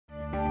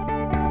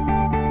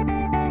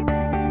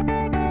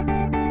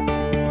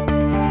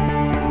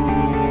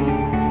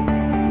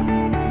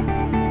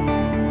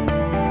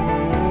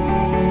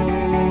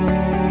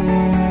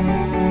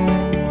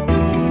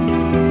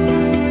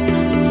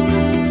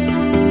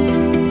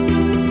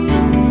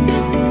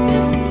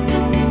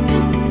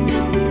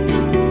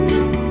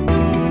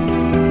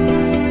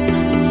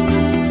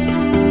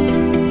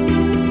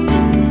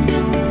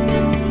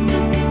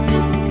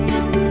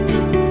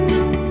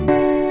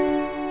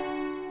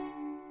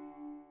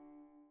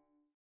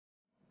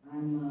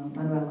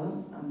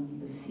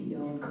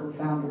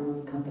co-founder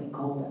of a company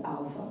called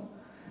Alpha.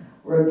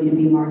 We're a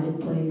B2B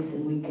marketplace,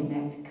 and we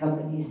connect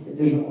companies to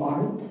visual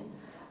art.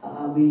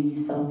 We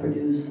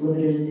self-produce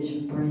limited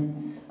edition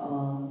prints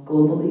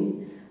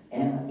globally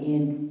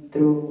and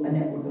through a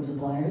network of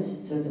suppliers.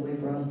 So it's a way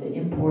for us to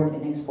import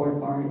and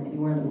export art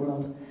anywhere in the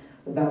world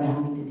without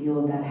having to deal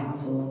with that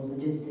hassle of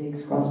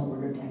logistics,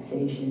 cross-border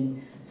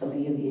taxation, so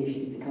many of the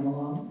issues that come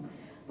along.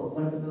 But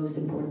one of the most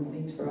important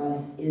things for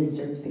us is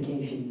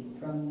certification.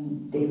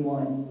 From day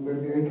one, we're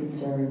very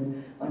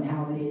concerned on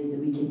how it is that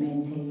we can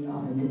maintain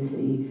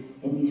authenticity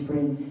in these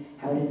prints,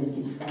 how it is that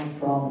we can track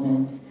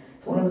provenance.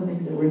 So one of the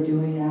things that we're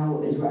doing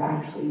now is we're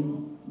actually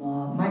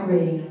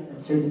migrating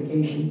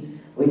certification,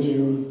 which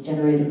is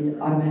generated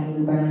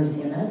automatically by our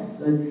CMS.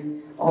 So it's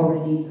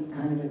already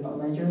kind of a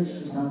ledger, it's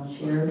just not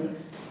shared,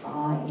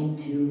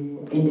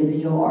 into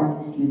individual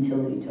artist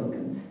utility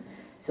tokens.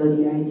 So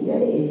the idea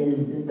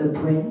is that the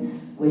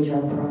prints, which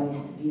are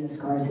priced via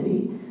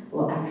scarcity,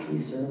 will actually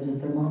serve as a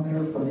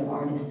thermometer for the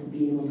artist to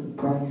be able to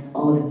price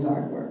all of his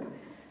artwork.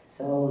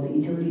 So the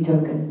utility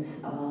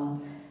tokens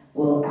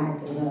will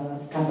act as a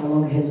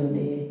catalogue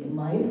raisonné in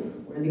life,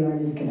 where the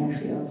artist can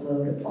actually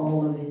upload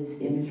all of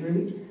his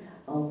imagery,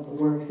 all of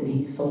the works that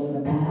he's sold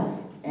in the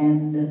past,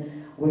 and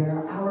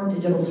where our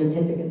digital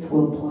certificates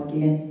will plug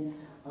in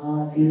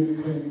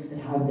the prints that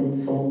have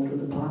been sold through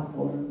the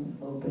platform,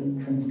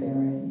 open,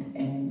 transparent,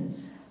 and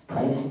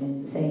pricing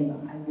is the same.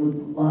 I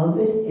would love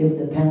it if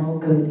the panel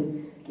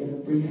could give a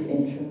brief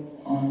intro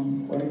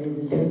on what it is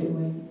that they're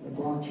doing, the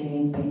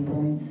blockchain, pain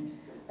points.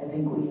 I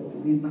think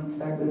we might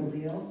start with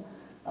Leo.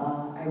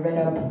 I read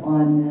up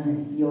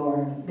on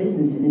your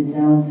business and it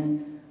sounds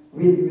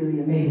really, really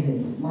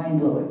amazing,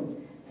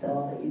 mind-blowing. So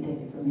I'll let you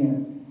take it from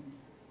here.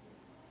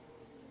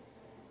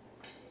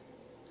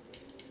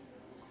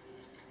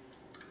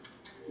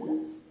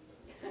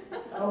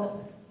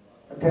 Oh,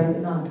 apparently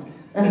not.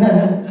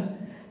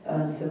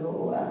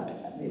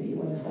 Maybe you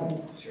want to start?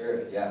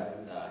 Sure, yeah.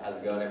 How's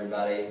it going,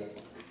 everybody?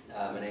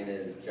 My name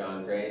is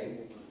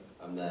Crain.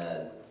 I'm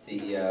the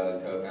CEO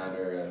and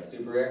co-founder of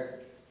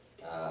SuperRare.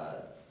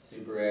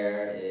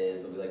 SuperRare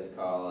is what we like to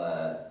call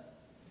a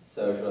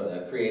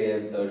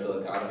creative social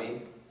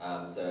economy.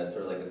 So it's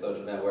sort of like a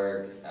social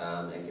network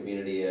and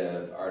community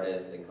of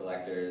artists and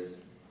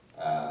collectors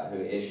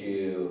who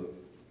issue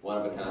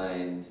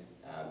one-of-a-kind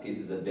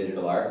pieces of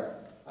digital art.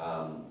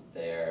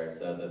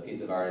 So the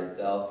piece of art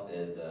itself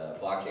is a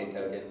blockchain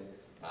token,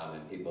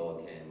 and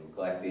people can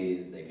collect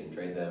these. They can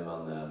trade them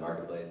on the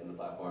marketplace and the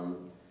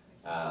platform.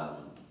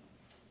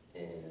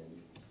 And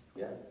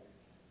yeah,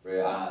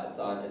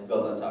 it's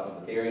built on top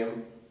of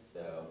Ethereum.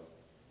 So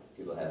if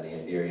people have any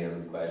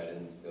Ethereum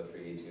questions, feel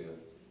free to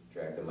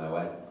direct them my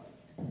way.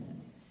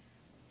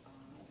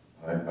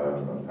 Hi,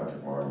 I'm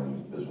Patrick Marr.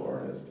 I'm a visual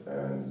artist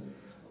and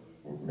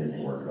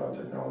making work about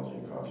technology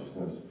and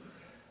consciousness.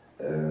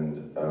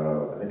 And I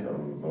think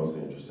I'm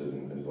mostly interested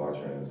in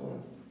blockchain as a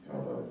kind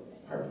of a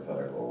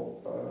hypothetical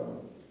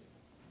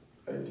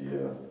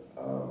idea,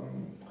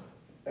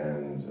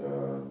 and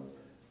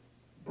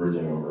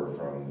bridging over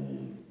from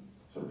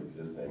the sort of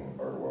existing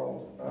art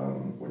world,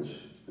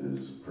 which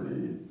is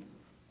pretty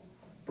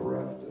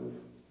bereft of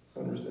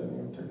understanding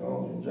of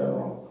technology in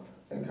general,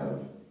 and kind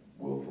of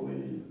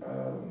willfully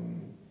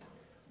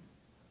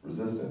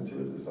resistant to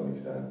it to some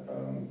extent,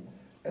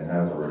 and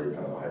has already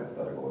kind of a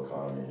hypothetical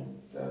economy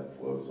that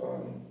floats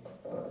on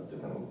a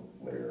different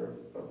layer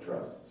of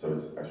trust. So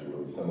it's actually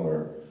really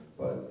similar,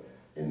 but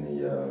in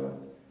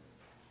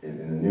the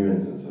new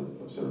instance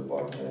of sort of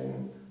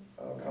blockchain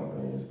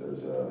companies,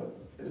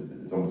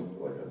 it's almost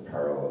like a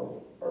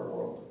parallel art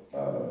world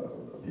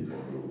of people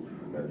who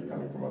might be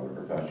coming from other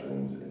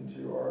professions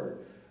into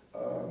art,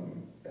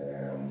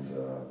 and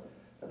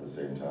at the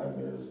same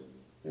time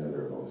there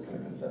are those kind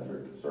of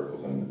concentric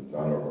circles and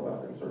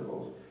non-overlapping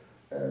circles.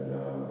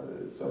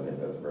 And so I think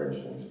that's a very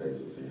interesting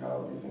space to see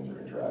how these things are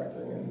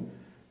interacting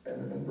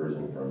and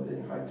bridging from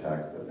being high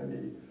tech, but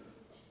maybe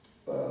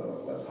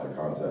less high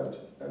concept,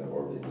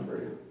 or being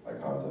very high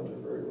concept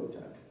and very low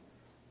tech.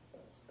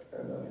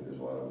 And I think there's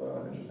a lot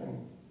of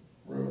interesting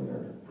room in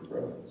there for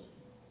growth.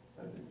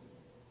 Thank you.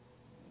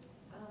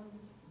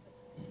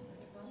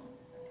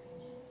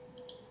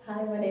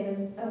 Hi, my name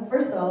is,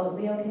 first of all,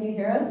 Leo, can you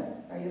hear us?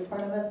 Are you a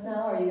part of us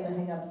now, or are you going to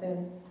hang up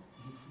soon?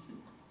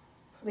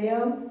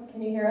 Leo,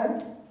 can you hear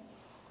us?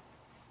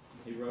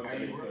 Are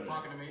you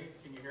talking to me?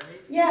 Can you hear me?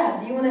 Yeah,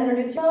 do you want to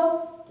introduce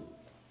yourself?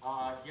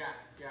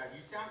 Yeah,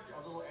 you sound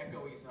a little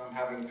echoey, so I'm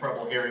having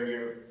trouble hearing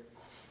you.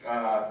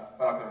 But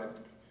I'll go ahead.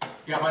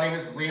 Yeah, my name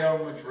is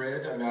Leo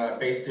Madrid. I'm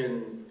based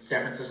in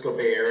San Francisco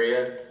Bay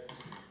Area,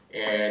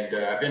 and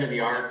I've been in the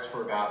arts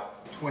for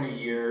about 20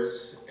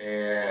 years,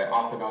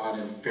 off and on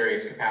in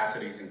various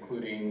capacities,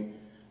 including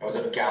I was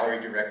a gallery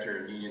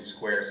director in Union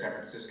Square, San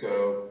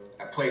Francisco.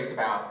 I placed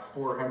about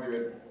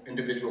 400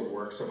 individual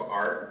works of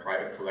art in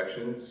private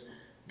collections,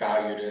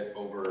 valued at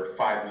over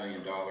 $5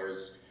 million.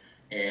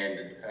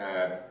 And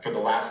for the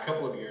last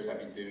couple of years, I've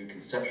been doing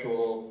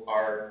conceptual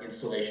art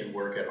installation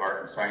work at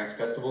art and science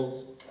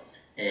festivals.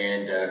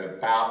 And I'm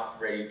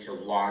about ready to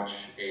launch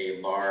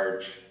a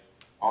large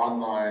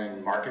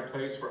online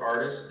marketplace for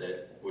artists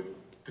that would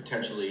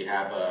potentially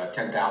have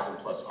 10,000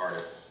 plus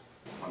artists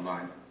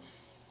online.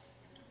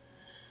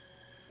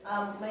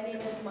 My name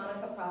is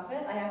Monika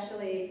Proffitt. I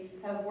actually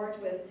have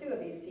worked with two of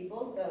these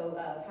people, so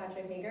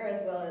Meagher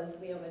as well as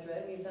Leo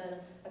Madrid. We've done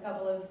a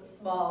couple of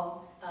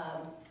small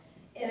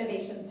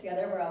innovations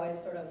together. We're always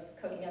sort of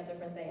cooking up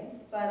different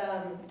things.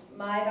 But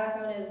my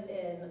background is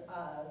in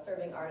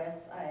serving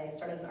artists. I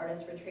started an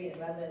artist retreat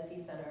and residency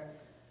center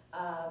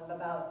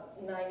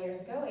about 9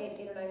 years ago,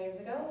 eight or 9 years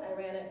ago. I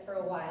ran it for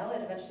a while.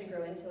 It eventually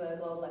grew into a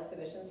global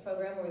exhibitions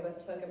program where we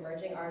took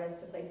emerging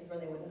artists to places where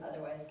they wouldn't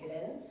otherwise get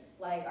in,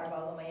 like Art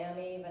Basel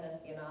Miami, Venice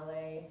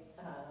Biennale,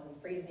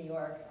 Frieze New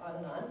York, on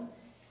and on.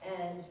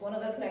 And one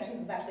of those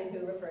connections is actually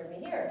who referred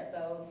me here.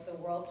 So the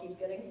world keeps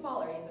getting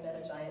smaller, even in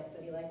a giant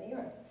city like New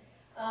York.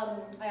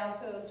 I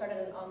also started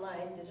an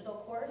online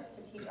digital course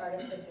to teach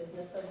artists the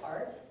business of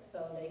art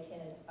so they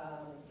can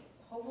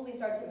hopefully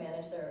start to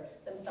manage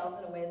themselves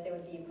in a way that they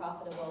would be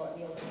profitable and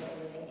be able to make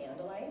a living and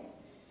a life.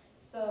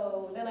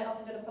 So then I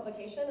also did a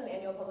publication, an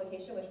annual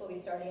publication, which will be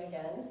starting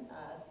again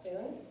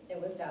soon.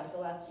 It was down for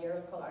the last year. It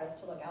was called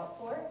Artists to Look Out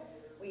For.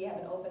 We have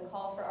an open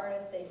call for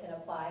artists. They can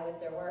apply with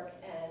their work,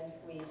 and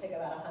we pick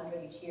about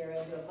 100 each year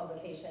and do a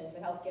publication to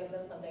help give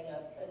them something,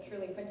 a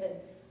truly printed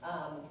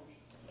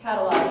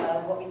catalog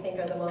of what we think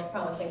are the most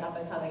promising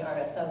up-and-coming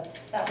artists of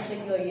that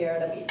particular year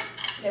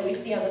that we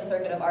see on the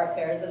circuit of art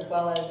fairs, as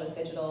well as with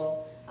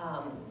digital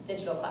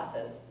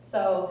classes.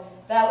 So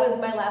that was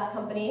my last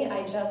company.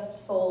 I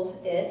just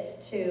sold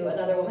it to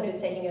another woman who's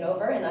taking it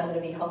over, and I'm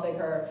going to be helping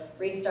her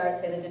restart,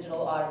 say, the digital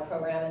audit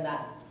program and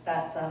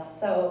that stuff.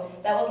 So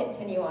that will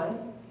continue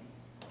on.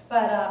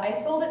 But I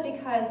sold it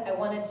because I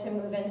wanted to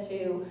move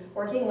into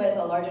working with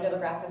a larger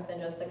demographic than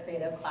just the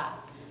creative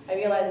class. I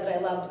realized that I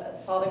loved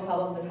solving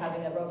problems and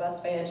having a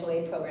robust financial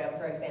aid program,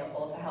 for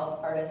example, to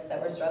help artists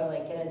that were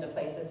struggling get into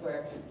places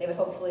where they would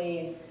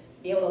hopefully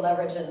be able to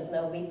leverage and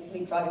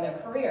leapfrog in their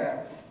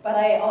career. But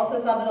I also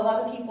saw that a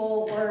lot of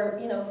people were,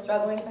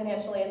 struggling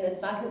financially, and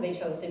it's not because they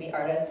chose to be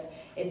artists.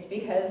 It's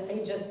because they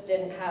just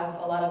didn't have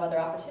a lot of other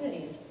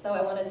opportunities. So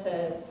I wanted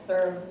to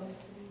serve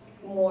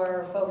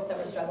more folks that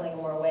were struggling in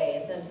more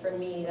ways. And for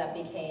me, that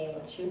became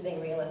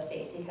choosing real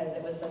estate because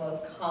it was the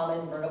most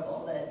common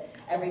vertical that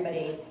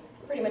everybody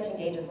pretty much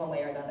engages one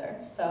way or another.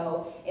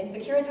 So in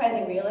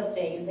securitizing real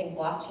estate using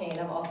blockchain,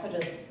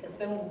 it's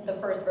been the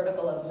first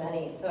vertical of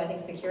many. So I think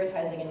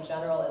securitizing in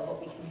general is what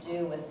we can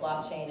do with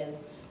blockchain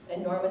is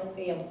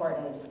enormously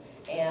important.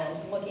 And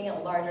looking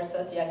at larger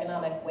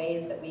socioeconomic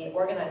ways that we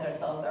organize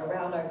ourselves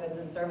around our goods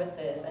and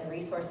services and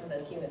resources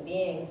as human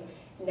beings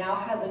now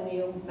has a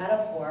new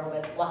metaphor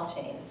with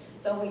blockchain.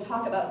 So when we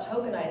talk about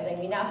tokenizing,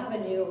 we now have a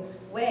new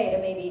way to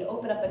maybe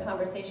open up the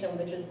conversation,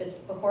 which has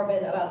before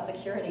been about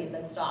securities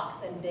and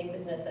stocks and big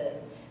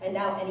businesses. And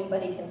now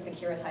anybody can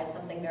securitize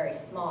something very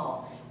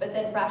small. But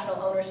then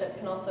fractional ownership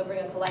can also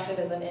bring a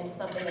collectivism into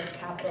something that's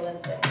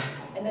capitalistic.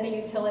 And then a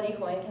utility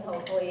coin can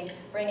hopefully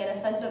bring in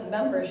a sense of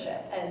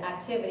membership and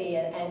activity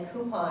and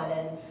coupon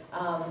and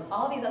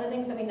all these other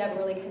things that we never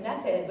really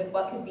connected with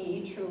what could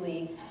be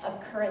truly a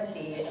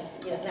currency,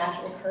 an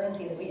actual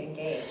currency that we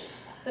engage.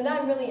 So now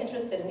I'm really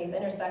interested in these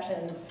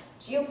intersections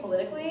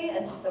geopolitically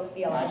and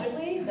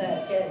sociologically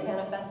that get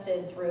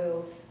manifested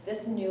through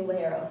this new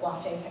layer of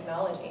blockchain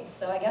technology.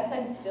 So I guess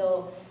I'm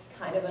still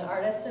kind of an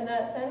artist in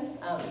that sense,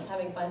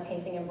 having fun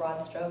painting in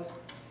broad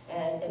strokes,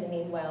 and in the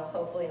meanwhile,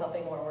 hopefully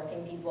helping more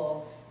working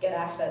people get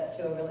access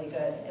to a really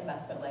good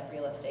investment like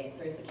real estate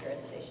through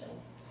securitization.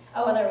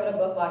 Oh, and I wrote a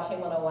book, Blockchain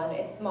 101.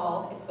 It's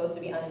small. It's supposed to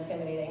be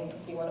unintimidating.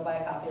 If you want to buy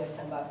a copy, they're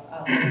 $10.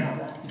 I'll send on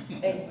that.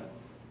 Thanks.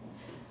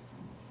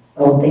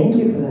 Well, thank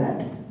you for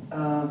that.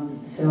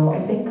 So I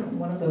think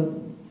one of the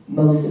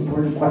most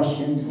important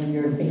questions when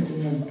you're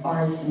thinking of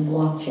art and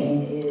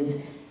blockchain is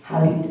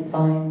how do you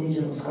define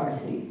digital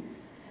scarcity?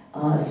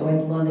 So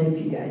I'd love it if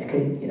you guys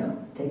could,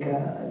 take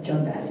a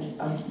jump at it.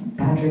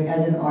 Patrick,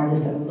 as an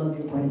artist, I would love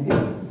your point of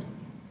view.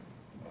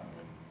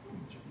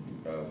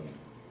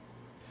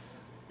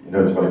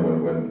 It's funny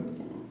when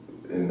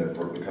in the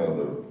kind of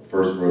the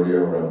first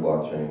rodeo around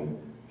blockchain,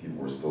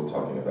 people were still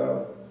talking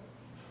about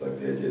like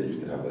the idea that you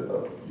could have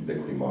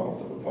ubiquity models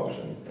that would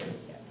function, right?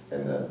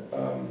 And that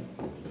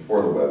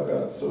before the web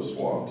got so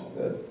swamped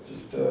that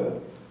just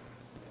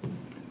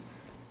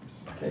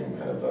became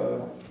kind of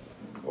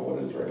what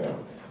it is right now,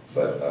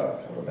 but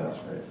kind of a mess,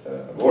 right?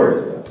 A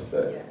glorious mess.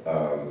 But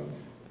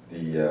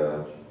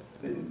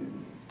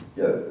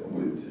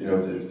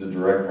it's the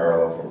direct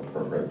parallel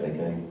from print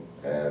thinking,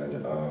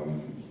 and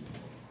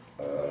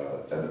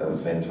at the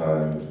same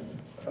time,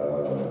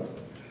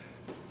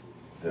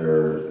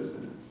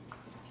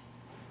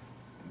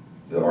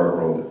 the art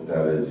world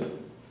that is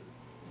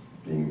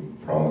being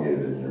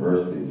promulgated in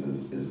universities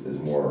is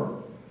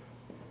more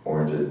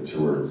oriented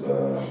towards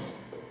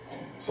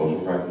social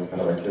practice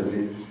kind of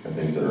activities and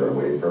things that are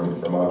away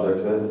from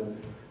objecthood.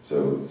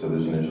 So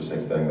there's an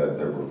interesting thing that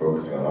we're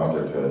focusing on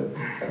objecthood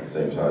at the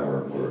same time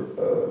we're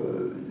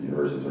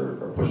universities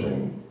are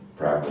pushing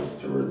practice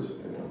towards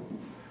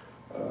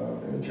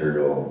a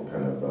material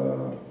kind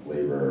of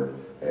labor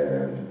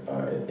and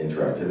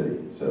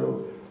interactivity.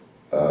 So,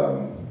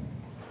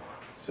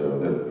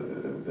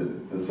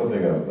 that's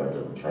something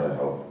I'm trying to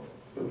help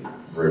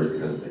bridge,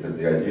 because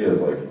the idea of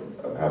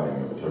having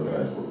a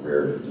tokenized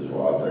rare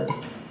digital objects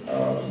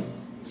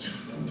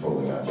can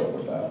totally match up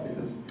with that,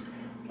 because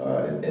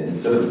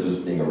instead of it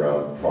just being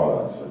around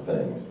products or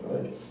things,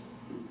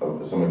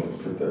 someone can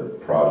put their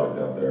project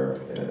out there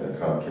in a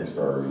kind of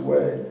Kickstarter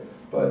way,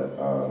 but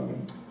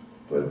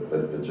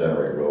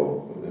generate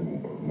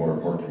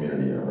more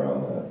community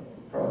around that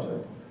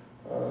project.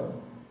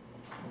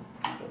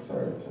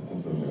 Sorry, it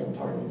seems like I'm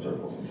talking in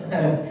circles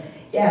sometimes.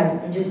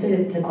 Yeah, just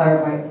to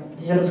clarify,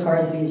 digital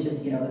scarcity is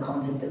just, the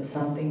concept that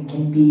something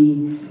can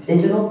be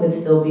digital but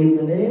still be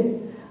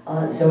limited.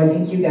 So I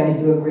think you guys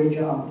do a great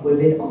job with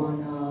it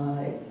on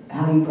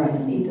how you price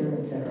on Ether,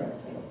 et cetera, et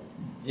cetera.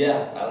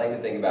 Yeah, I like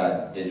to think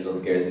about digital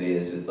scarcity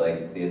as just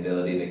like the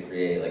ability to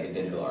create like a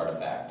digital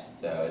artifact.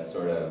 So it's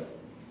sort of,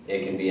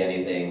 it can be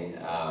anything.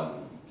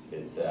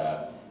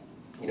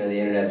 The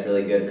internet's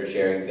really good for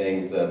sharing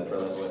things, the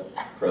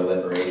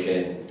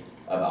proliferation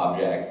of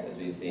objects, as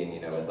we've seen,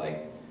 with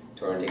like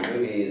torrenting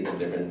movies and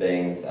different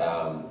things.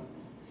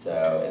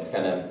 So it's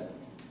an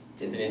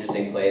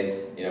interesting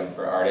place,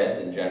 for artists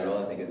in general.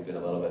 I think it's been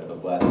a little bit of a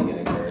blessing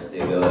and a curse, the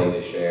ability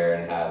to share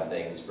and have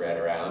things spread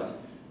around.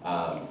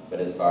 But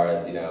as far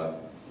as,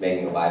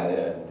 making a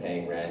livelihood and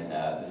paying rent,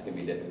 this can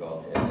be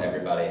difficult if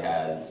everybody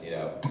has,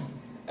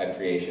 a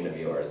creation of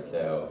yours.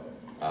 So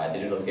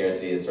digital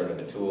scarcity is sort of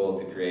a tool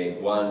to create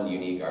one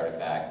unique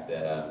artifact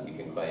that you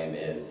can claim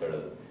is sort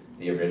of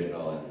the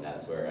original, and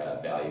that's where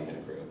value can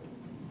accrue.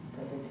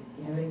 Perfect.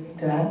 You have anything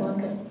to add,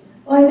 Monika?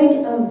 Well, I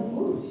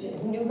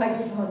think, new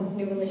microphone,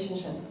 new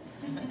relationship.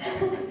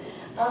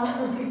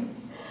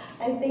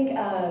 I think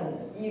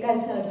you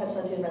guys kind of touched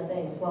on two different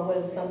things. One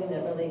was something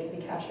that really could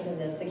be captured in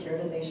this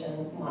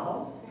securitization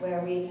model,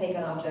 where we take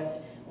an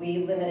object, we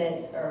limit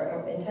it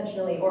or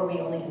intentionally, or we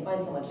only can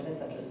find so much of it,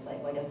 such as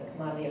like, well, I guess the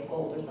commodity of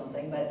gold or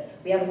something, but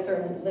we have a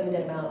certain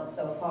limited amount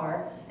so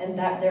far, and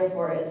that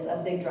therefore is a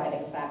big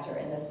driving factor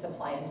in this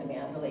supply and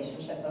demand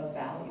relationship of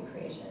value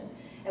creation.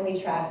 And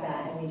we track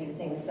that, and we do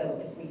things so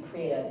if we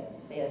create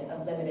say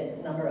a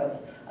limited number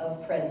of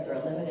prints or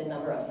a limited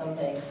number of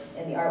something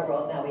in the art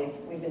world, now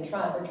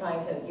we're trying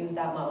to use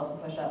that model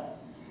to push up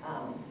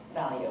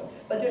value.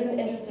 But there's an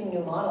interesting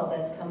new model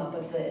that's come up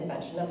with the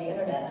invention of the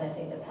internet, and I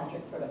think that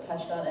Patrick sort of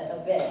touched on it a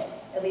bit.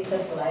 At least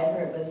that's what I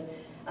heard was,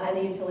 and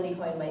the utility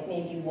coin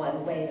may be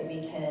one way that we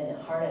can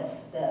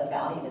harness the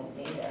value that's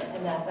made there,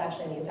 and that's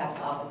actually the exact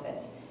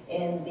opposite.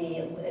 In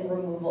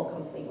removal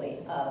completely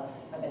of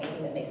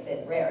anything that makes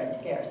it rare and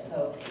scarce.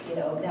 So,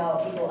 now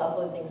people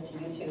upload things to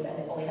YouTube and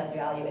it only has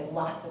value if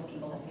lots of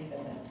people have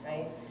consumed it,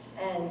 right?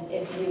 And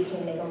if you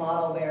can make a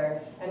model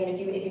where,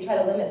 if you try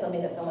to limit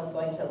something that someone's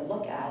going to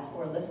look at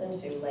or listen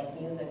to, like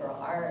music or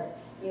art,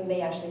 you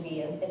may actually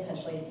be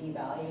intentionally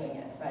devaluing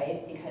it,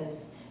 right?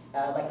 Because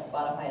like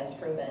Spotify has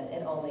proven,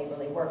 it only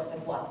really works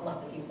if lots and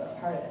lots of people are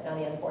part of it. Now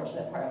the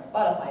unfortunate part of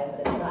Spotify is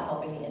that it's not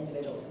helping the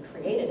individuals who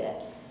created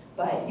it.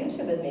 But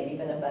YouTube has maybe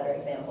been a better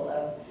example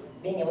of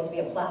being able to be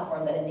a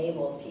platform that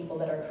enables people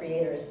that are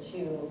creators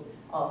to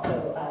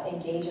also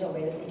engage in a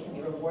way that they can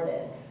be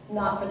rewarded,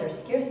 not for their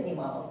scarcity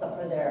models, but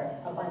for their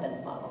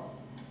abundance models.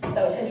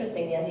 So it's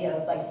interesting, the idea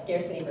of like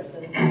scarcity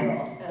versus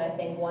viral, and I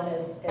think one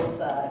is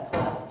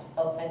collapsed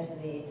into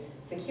the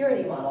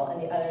security model,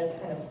 and the other is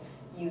kind of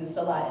used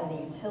a lot in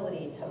the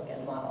utility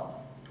token model.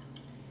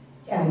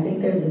 Yeah, I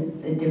think there's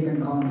a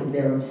different concept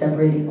there of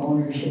separating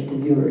ownership to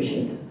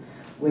viewership,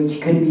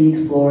 which could be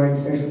explored,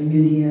 especially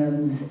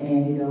museums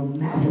and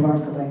massive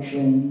art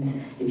collections.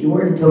 If you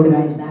were to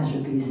tokenize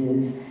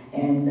masterpieces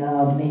and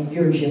make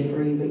viewership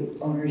free,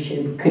 but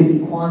ownership could be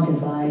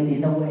quantified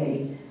in a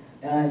way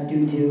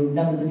due to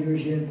numbers of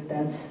viewership,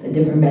 that's a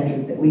different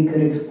metric that we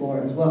could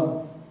explore as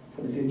well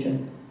for the future.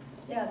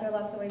 Yeah, there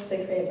are lots of ways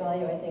to create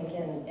value, I think,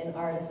 in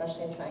art,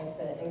 especially in trying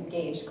to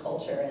engage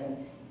culture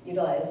and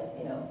utilize,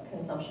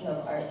 consumption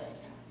of art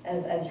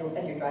as your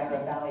driver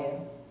of value.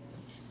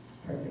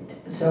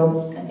 Perfect.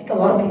 So I think a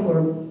lot of people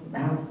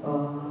have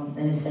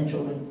an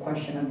essential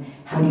question on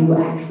how do you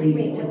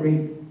actually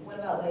integrate. What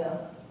about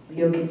Leo?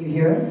 Leo, can you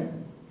hear us?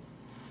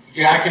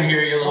 Yeah, I can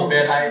hear you a little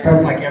bit.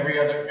 It's like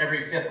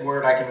every fifth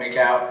word I can make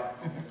out.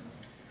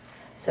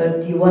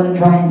 So do you want to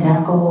try and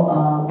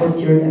tackle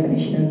what's your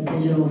definition of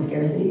digital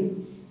scarcity?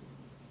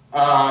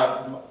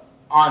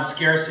 On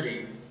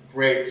scarcity,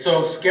 great.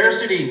 So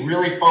scarcity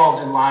really falls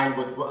in line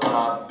with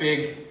a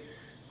big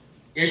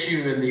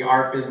issue in the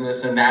art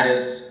business, and that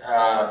is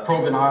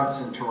provenance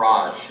and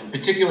tirage, in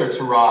particular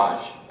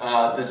tirage.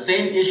 The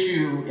same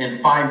issue in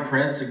fine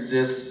prints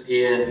exists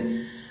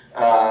in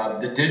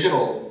the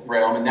digital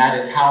realm, and that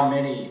is how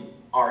many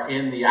are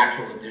in the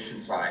actual edition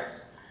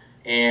size.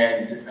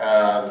 And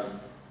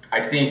I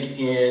think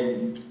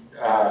in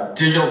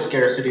digital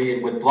scarcity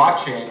and with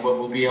blockchain, what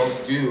we'll be able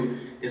to do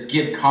is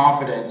give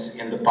confidence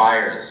in the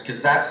buyers,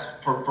 because that's,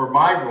 for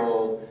my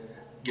role,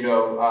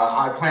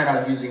 I plan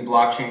on using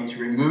blockchain to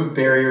remove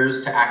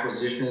barriers to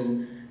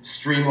acquisition,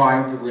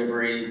 streamline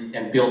delivery,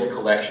 and build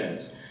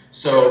collections.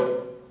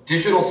 So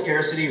digital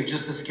scarcity, or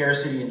just the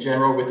scarcity in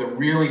general, with a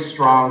really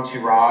strong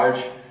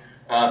tirage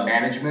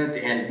management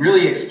and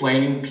really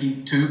explaining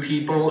to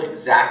people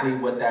exactly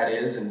what that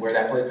is and where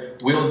that plays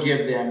will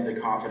give them the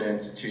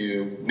confidence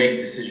to make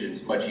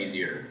decisions much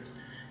easier.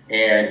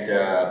 And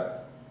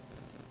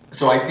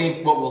so I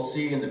think what we'll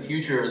see in the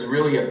future is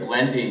really a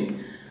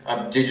blending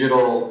of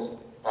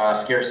digital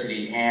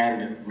scarcity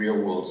and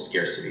real-world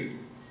scarcity.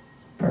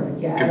 Perfect.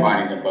 Yeah.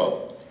 Combining them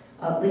both.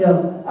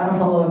 Leo, on a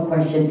follow-up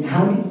question,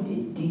 how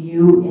do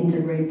you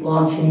integrate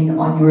blockchain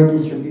on your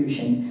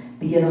distribution,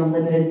 be it on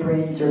limited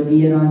prints or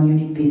be it on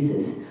unique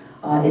pieces?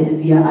 Is it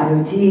via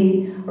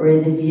IoT or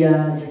is it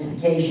via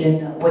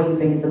certification? What do you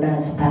think is the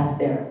best path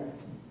there?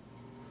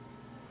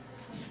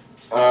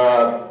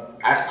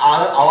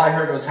 All I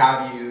heard was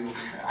how do you,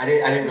 I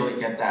didn't really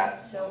get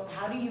that. So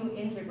how do you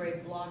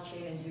integrate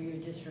blockchain into your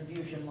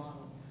distribution model?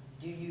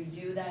 Do you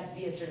do that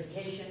via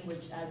certification,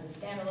 which as a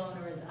standalone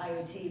or as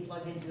IoT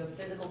plugged into a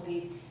physical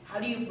piece? How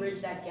do you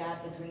bridge that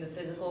gap between the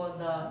physical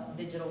and the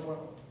digital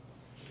world?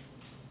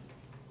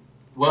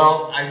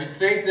 Well, I would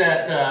think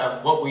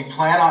that what we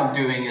plan on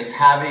doing is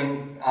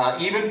having,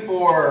 even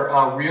for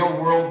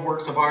real world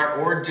works of art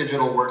or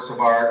digital works of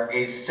art,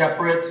 a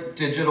separate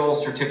digital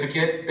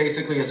certificate,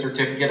 basically a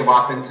certificate of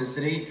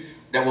authenticity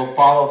that will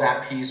follow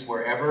that piece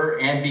wherever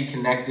and be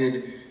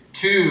connected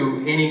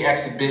to any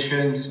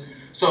exhibitions.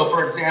 So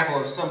for example,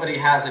 if somebody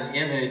has an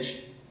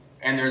image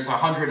and there's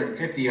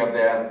 150 of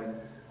them,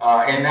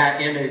 and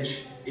that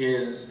image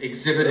is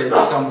exhibited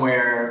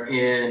somewhere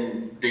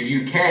in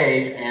the UK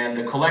and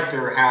the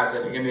collector has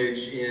an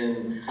image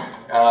in,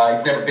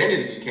 he's never been to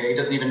the UK, he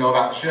doesn't even know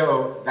about the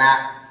show,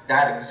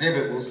 that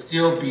exhibit will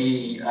still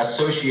be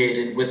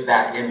associated with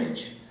that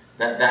image,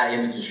 that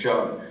image is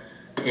shown.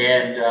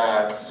 And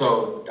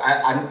so,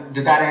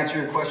 did that answer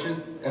your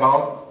question at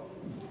all?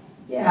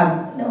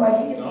 Yeah, no, I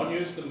think it's... Don't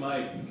use the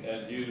mic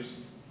and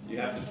you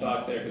have to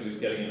talk there because he's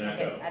getting an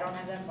echo. Okay, I don't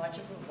have that much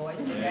of a voice,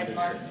 so you guys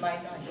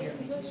might not hear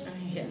me.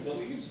 Yeah. Well,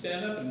 you can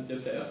stand up and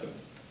just ask him.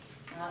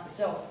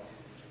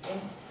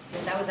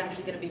 That was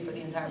actually going to be for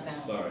the entire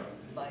panel. Sorry.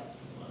 But,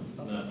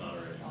 okay. Not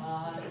moderated.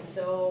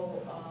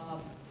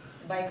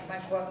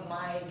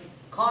 My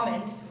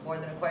comment, more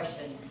than a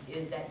question,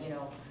 is that, you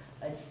know,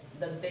 it's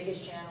the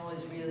biggest channel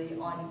is really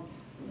on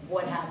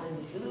what happens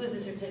if you lose the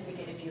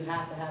certificate, if you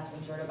have to have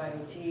some sort of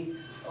IoT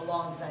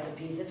alongside a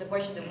piece. It's a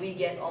question that we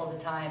get all the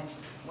time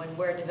when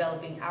we're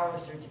developing our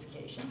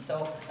certification.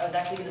 So I was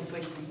actually going to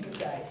switch to you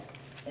guys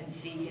and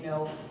see, you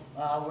know,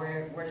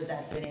 where does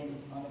that fit in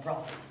on the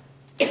process?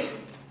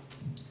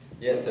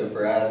 Yeah, so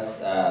for us,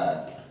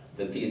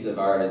 the piece of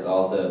art is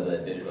also the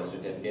digital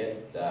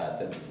certificate,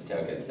 since it's a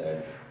token, so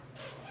it's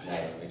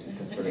nice. We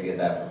just sort of get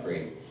that for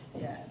free.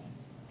 Yeah.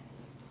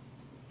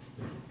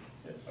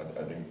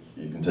 I think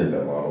you can take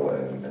that model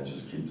and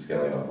just keep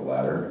scaling up the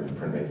ladder. I mean,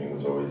 printmaking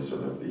was always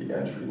sort of the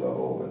entry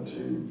level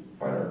into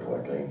fine art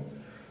collecting.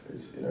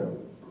 It's, you know,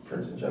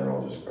 prints in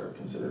general just are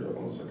considered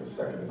almost like a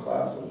second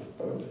class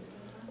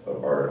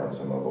of art on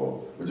some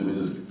level, which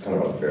is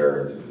kind of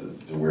unfair.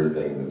 It's a weird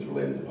thing that's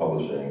related to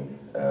publishing,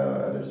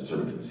 and there's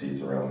sort of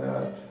conceits around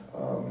that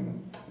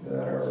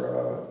that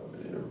are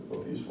you know,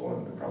 both useful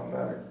and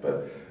problematic.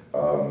 But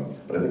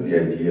I think the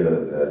idea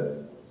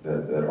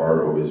that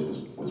art always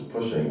was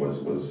pushing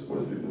was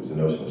the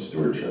notion of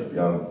stewardship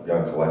beyond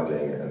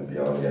collecting and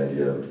beyond the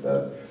idea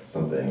that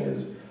something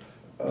is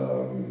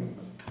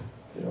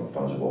you know,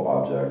 fungible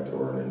object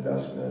or an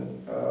investment.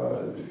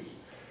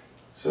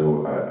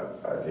 So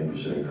I think we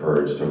should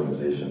encourage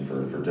tokenization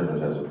for different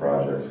types of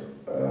projects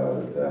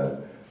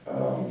that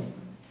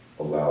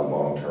allow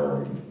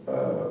long-term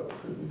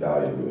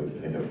value. If you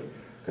think of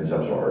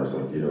conceptual artists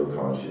like Vito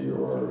Conchi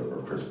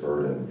or Chris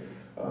Burden,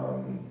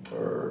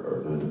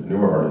 or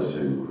newer artists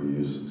who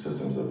use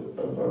systems of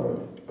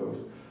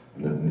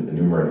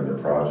enumerating their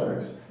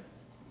projects,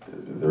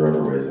 there are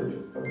other ways of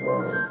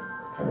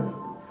kind of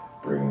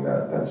bringing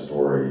that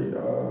story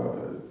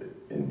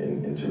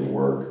into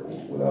work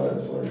without it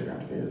necessarily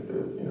having to be a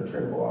you know,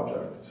 tradable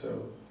object. So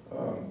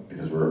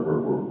because we're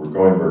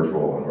going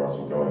virtual and we're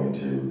also going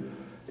into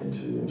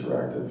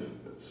interactive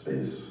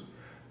space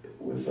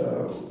with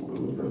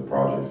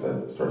projects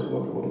that start to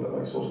look a little bit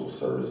like social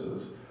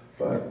services,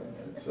 but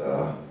it's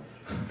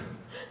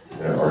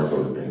you know, art's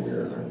always being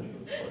weird,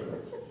 right? That's what it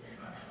is.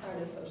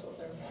 Art is social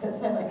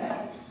services. I like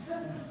that.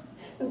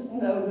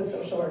 I was a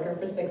social worker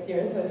for 6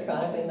 years with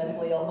chronically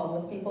mentally ill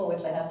homeless people,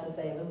 which I have to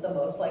say was the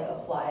most like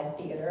applied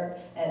theater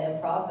and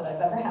improv that I've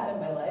ever had in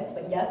my life. It's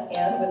like yes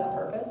and with a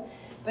purpose.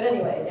 But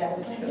anyway,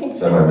 yes.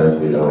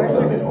 Semi-mentally ill,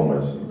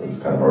 semi-homeless is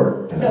kind of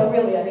art. You know? No,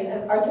 really. I mean,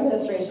 arts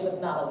administration was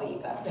not a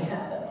leap after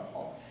that.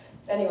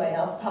 Anyway,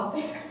 I'll stop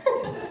there.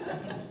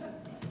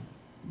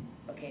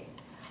 Okay.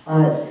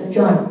 So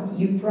John,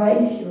 you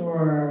price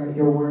your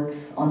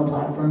works on the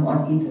platform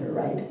on Ether,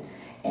 right?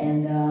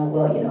 And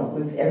well, you know,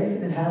 with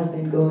everything that has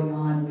been going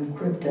on with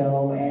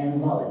crypto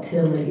and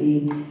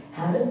volatility,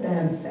 how does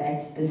that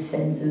affect the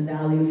sense of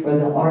value for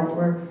the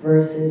artwork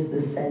versus the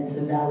sense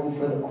of value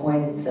for the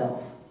coin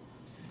itself?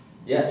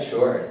 Yeah,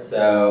 sure.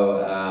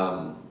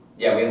 So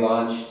Yeah, we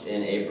launched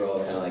in April,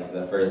 kind of like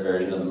the first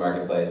version of the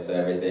marketplace, so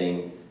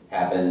everything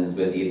happens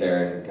with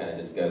Ether and kind of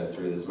just goes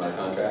through the smart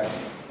contract.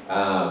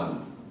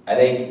 I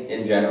think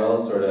in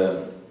general, sort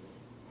of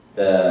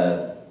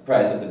the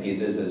price of the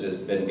pieces has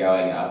just been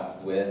going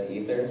up with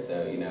Ether,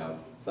 so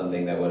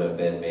something that would have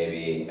been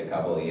maybe a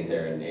couple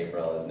Ether in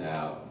April is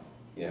now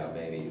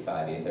maybe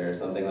 5 Ether or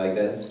something like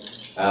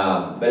this.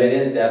 But it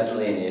is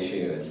definitely an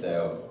issue, and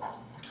so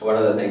one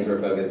of the things we're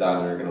focused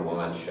on, we're going to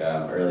launch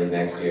early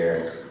next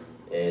year,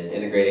 is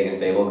integrating a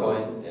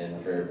stablecoin.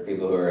 And for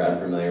people who are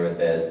unfamiliar with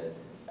this,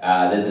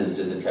 this is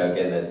just a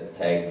token that's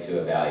pegged to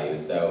a value.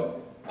 So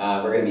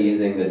we're going to be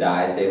using the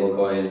DAI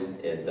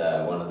stablecoin. It's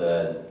one of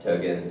the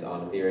tokens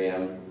on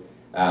Ethereum.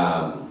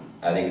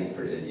 I think it's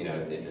pretty,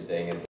 it's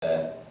interesting.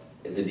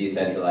 It's a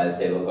decentralized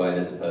stablecoin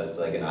as opposed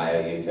to like an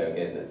IOU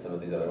token that some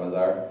of these other ones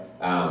are.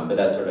 But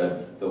that's sort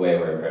of the way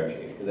we're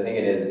approaching it, because I think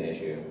it is an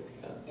issue.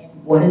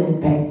 What is it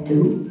pegged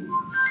to?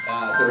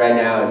 So right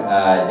now,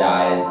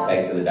 DAI is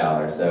pegged to the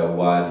dollar. So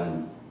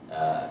one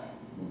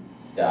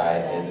DAI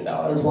is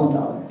 $1. It's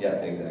 $1. Yeah,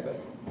 exactly.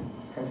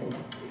 Perfect.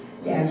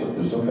 Yeah. So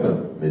there's some kind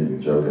of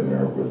maybe joke in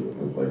there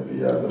with like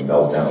the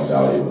meltdown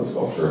value of the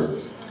sculpture,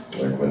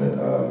 like when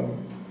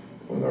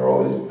there are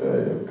all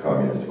these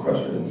communist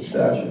equestrian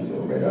statues that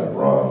were made out of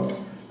bronze,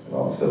 and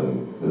all of a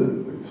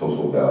sudden the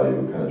social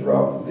value kind of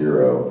dropped to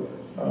zero.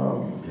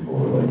 People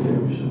were like, maybe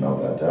we should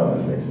melt that down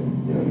and make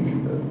some,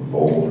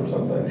 gold or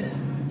something.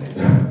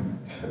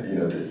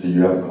 So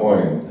you have a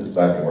coin, it's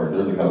back in work.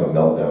 There's a kind of a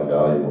meltdown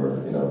value where,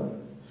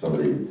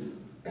 somebody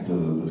says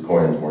that this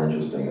coin is more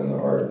interesting than the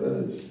art that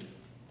it's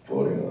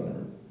floating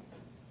on.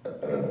 Or,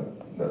 I don't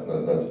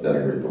know, not to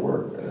denigrate the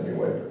work in any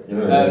way. You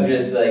know what I mean?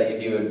 Just like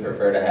if you would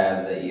prefer to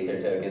have the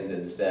Ether tokens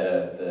instead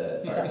of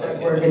the art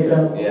token. Work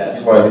itself. Yeah.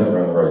 That's why I think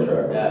we're on the right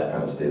track with that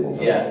kind of stable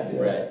token. Yeah,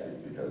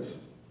 right.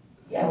 Because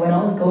Yeah, when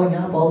all's going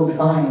up, all is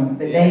fine.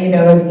 But then,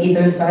 if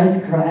Ether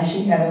starts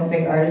crashing, I don't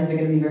think artists are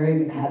going to be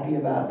very happy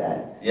about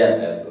that.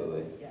 Yeah, absolutely.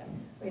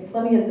 Wait, so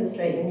let me get this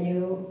straight. When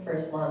you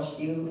first launched,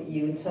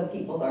 you took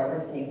people's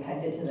artworks and you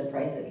pegged it to the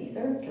price of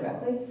Ether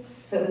directly?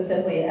 So it was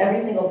simply every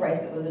single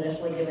price that was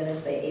initially given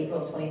in, say,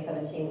 April of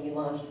 2017 when you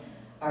launched,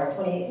 or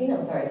 2018,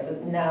 I'm sorry,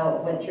 but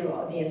now went through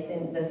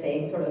the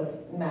same sort of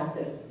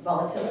massive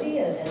volatility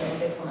and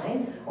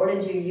decline? Or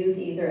did you use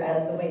Ether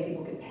as the way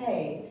people could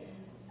pay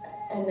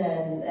and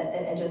then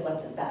and just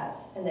left it at that?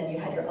 And then you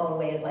had your own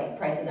way of like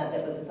pricing that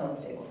was its own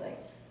stable thing?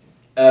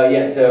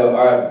 Yeah, so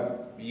our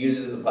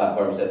users of the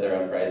platform set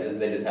their own prices.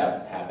 They just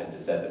happen to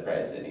set the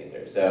price in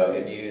Ether. So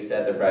if you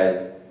set the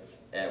price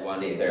at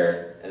 1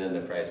 Ether and then the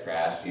price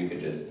crashed, you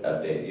could just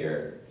update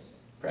your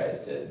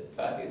price to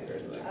 5 Ether or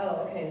something.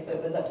 Oh, okay. So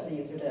it was up to the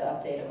user to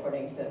update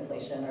according to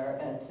inflation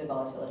and to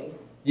volatility.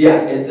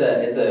 Yeah, it's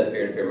a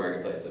peer-to-peer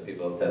marketplace, so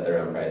people set their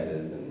own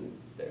prices and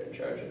they're in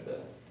charge of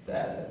the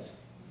assets.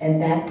 And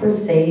that per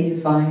se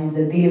defines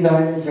that these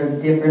artists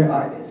are different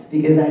artists,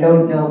 because I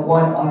don't know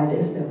one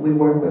artist that we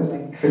work with,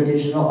 like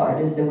traditional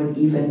artists, that would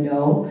even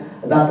know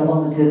about the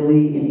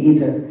volatility in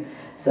Ether.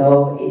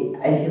 So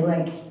I feel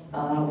like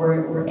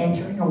we're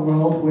entering a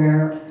world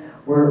where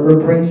we're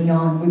bringing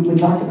on, we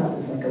talked about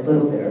this like a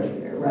little bit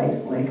earlier,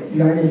 right? Like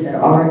the artists that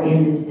are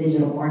in this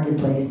digital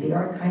marketplace, they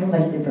are kind of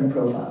like different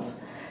profiles.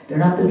 They're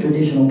not the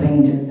traditional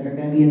painters that are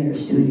going to be in their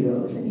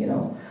studios and,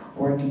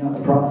 working on the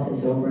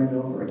process over and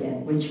over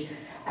again, which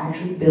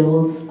actually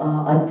builds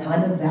a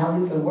ton of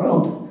value for the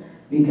world,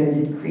 because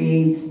it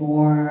creates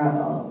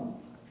more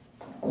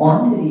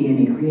quantity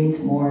and it creates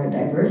more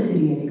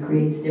diversity and it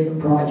creates different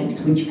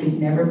projects which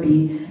could never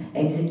be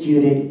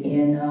executed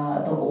in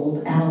the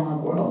old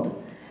analog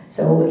world.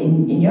 So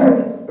in your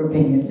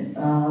opinion,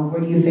 where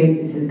do you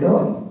think this is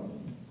going?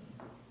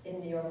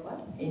 In New York,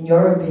 what? In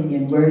your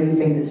opinion, where do you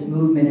think this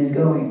movement is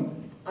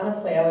going?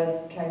 Honestly, I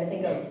was trying to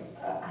think of,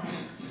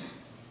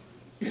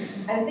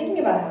 I'm thinking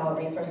about how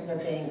resources are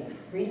being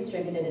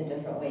redistributed in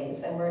different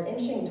ways, and we're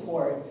inching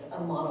towards a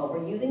model.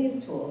 We're using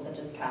these tools such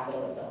as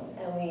capitalism,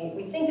 and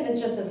we think that it's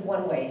just this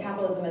one way.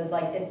 Capitalism is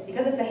like,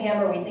 because it's a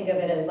hammer, we think of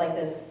it as like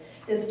this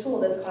tool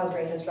that's caused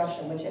great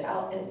destruction, which it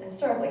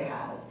historically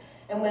has.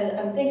 And when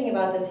I'm thinking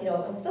about this,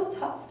 I'm still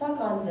stuck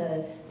on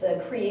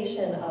the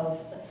creation of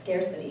a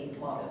scarcity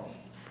model,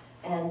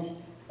 and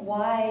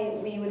why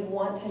we would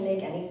want to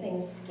make anything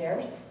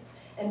scarce,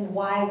 and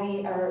why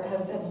we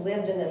have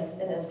lived in this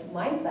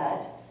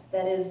mindset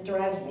that is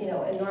derived,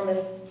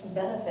 enormous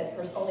benefit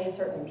for only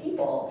certain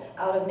people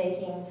out of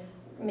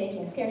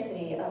making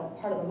scarcity a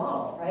part of the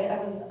model, right?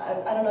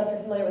 I don't know if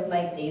you're familiar with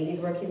Mike Daisy's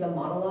work. He's a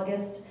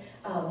monologuist.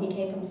 He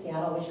came from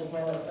Seattle, which is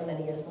where I lived for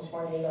many years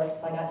before New York,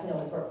 so I got to know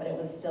his work, but it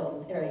was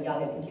still very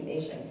young in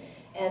incubation.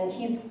 And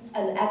he's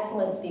an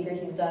excellent speaker.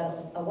 He's done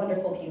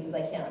wonderful pieces.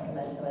 I can't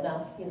recommend him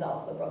enough. He's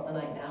also a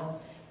Brooklynite now.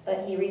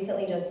 But he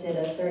recently just did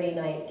a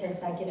 30-night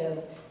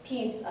consecutive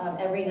piece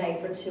every night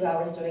for 2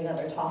 hours doing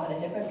another talk on a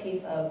different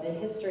piece of the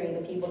history,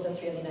 the people's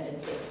history of the United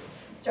States.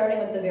 Starting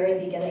with the very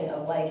beginning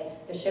of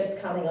like the ships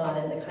coming on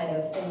and the kind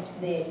of, and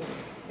the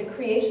the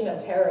creation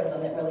of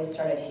terrorism that really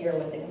started here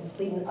with the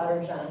complete and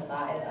utter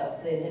genocide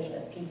of the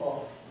indigenous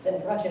people,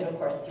 then continued, of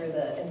course, through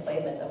the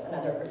enslavement of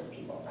another group of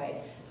people,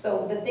 right?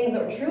 So the things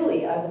that were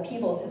truly the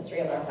people's history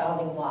of our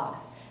founding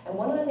blocks. And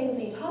one of the things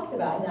that he talked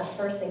about in that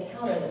first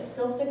encounter that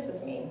still sticks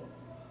with me,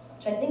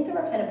 which I think that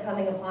we're kind of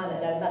coming upon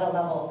at a meta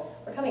level,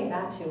 we're coming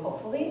back to,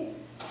 hopefully,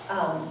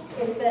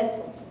 is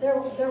that there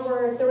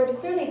were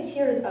clearly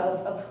tiers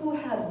of who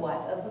had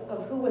what,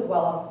 of who was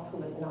well off and who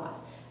was not.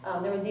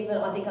 There was even,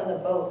 I think, on the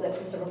boat that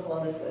Christopher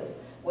Columbus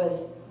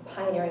was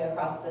pioneering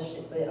across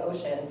the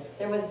ocean,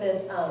 there was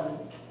this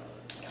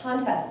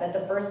contest that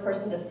the first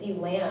person to see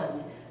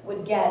land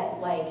would get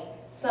like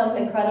some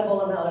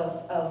incredible amount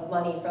of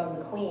money from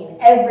the Queen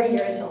every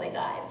year until they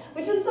died,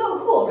 which is so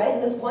cool, right?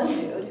 And this one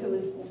dude,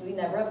 we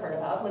never have heard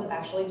about, was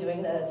actually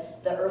doing the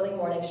early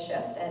morning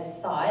shift and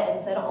saw it and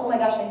said, oh my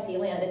gosh, I see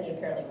land, and he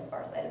apparently was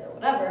farsighted or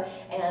whatever,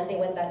 and they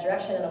went that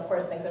direction, and of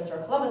course then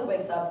Christopher Columbus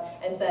wakes up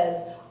and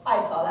says, I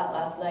saw that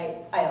last night,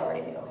 I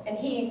already knew. And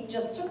he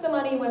just took the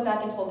money, went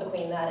back and told the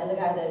Queen that, and the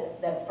guy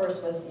that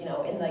first was, you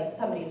know, in like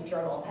somebody's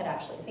journal had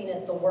actually seen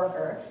it, the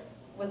worker,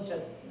 was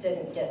just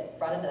didn't get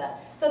brought into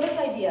that. So this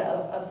idea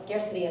of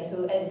scarcity and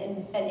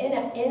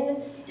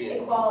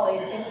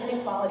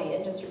inequality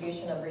in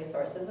distribution of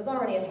resources is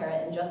already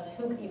inherent in just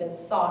who even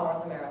saw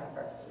North America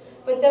first.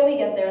 But then we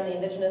get there, and the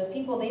indigenous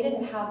people, they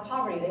didn't have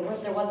poverty.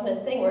 There wasn't a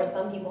thing where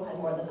some people had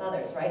more than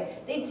others,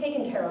 right? They'd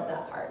taken care of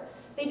that part.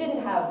 They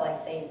didn't have, like,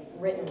 say,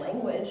 written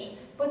language,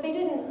 but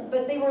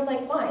they were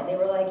like, fine. They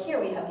were like, here,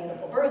 we have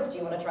beautiful birds. Do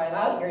you want to try them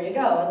out? Here you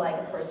go. And like,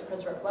 of course,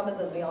 Christopher Columbus,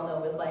 as we all know,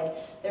 was like,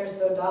 they're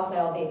so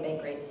docile, they'd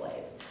make great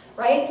slaves,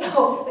 right?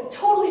 So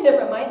totally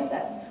different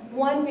mindsets.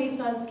 One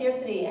based on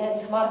scarcity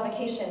and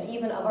commodification,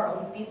 even of our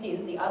own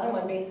species. The other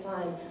one based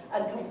on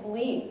a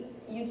complete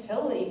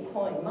utility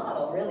point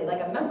model, really,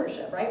 like a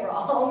membership, right? We're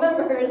all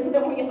members, and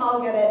we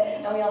all get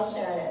it, and we all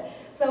share in it.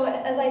 So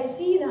as I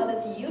see now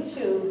this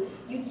YouTube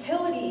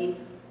utility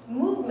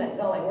movement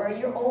going, where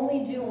you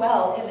only do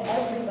well if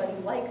everybody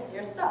likes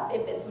your stuff,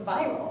 if it's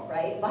viral,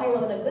 right?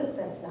 Viral in a good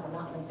sense now,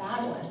 not in a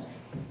bad one.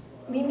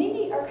 We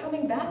maybe are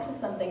coming back to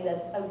something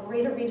that's a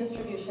greater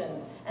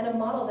redistribution and a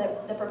model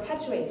that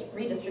perpetuates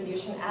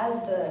redistribution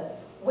as the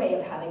way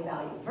of having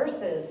value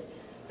versus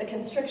the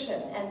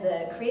constriction and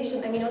the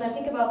creation. I mean, when I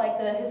think about like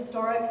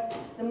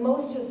the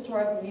most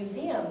historic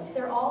museums,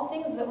 they're all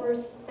things that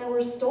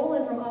were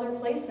stolen from other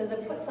places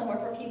and put somewhere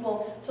for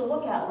people to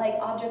look at, like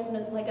objects in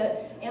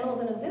animals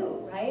in a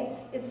zoo, right?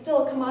 It's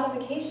still a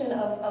commodification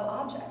of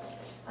objects.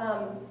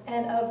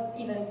 And of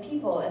even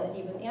people and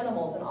even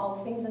animals and all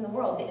the things in the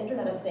world, the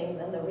Internet of Things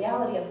and the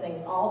reality of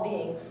things all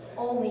being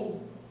only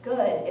good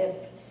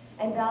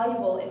and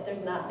valuable if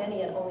there's not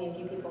many and only a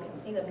few people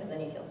can see them because then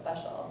you feel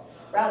special.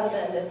 Rather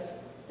than this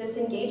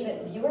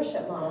engagement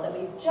viewership model that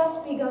we've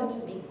just begun to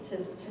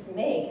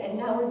make, and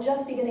now we're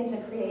just beginning to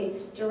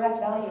create direct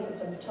value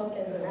systems,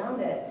 tokens around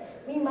it.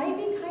 We might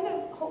be kind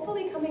of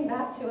hopefully coming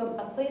back to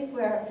a place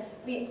where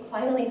we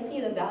finally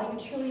see the value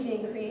truly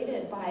being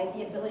created by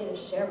the ability to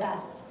share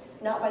best,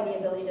 not by the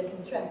ability to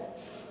constrict.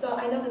 So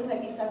I know this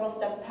might be several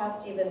steps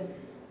past even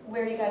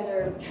where you guys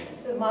are,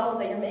 the models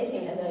that you're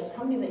making and the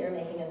companies that you're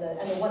making and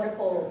the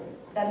wonderful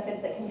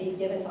benefits that can be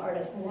given to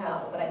artists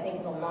now, but I think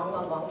in the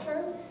long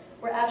term,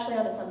 we're actually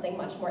onto something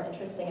much more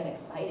interesting and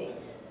exciting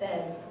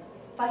than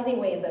finding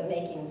ways of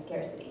making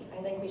scarcity.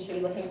 I think we should be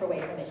looking for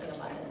ways of making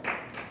abundance.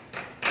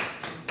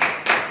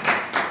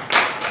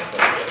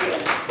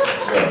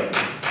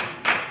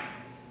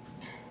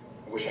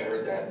 I wish I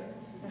heard that.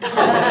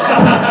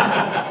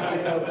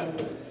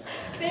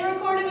 They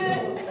recorded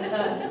it.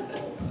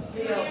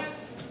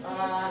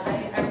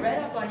 I read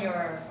up on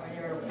your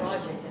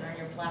project and on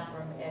your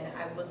platform, and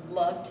I would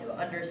love to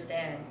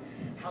understand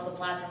how the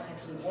platform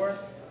actually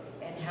works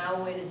and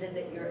how it is it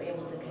that you're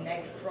able to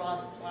connect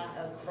across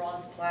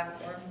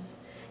platforms.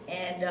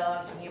 And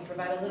can you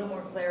provide a little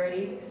more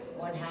clarity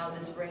on how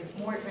this brings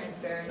more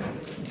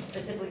transparency,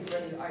 specifically for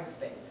the art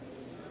space?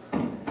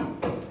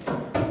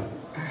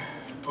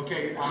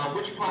 Okay,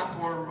 which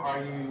platform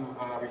are you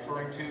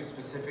referring to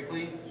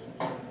specifically?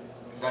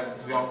 Because I've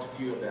developed a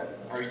few of them.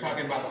 Are you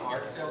talking about the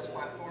art sales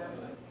platform?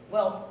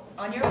 Well,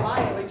 on your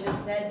bio, it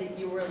just said that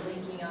you were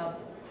linking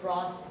up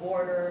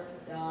cross-border,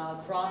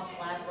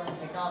 cross-platform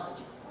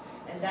technologies.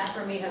 And that,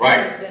 for me, has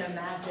always been a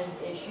massive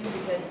issue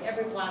because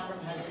every platform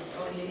has its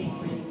own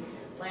nitty-gritty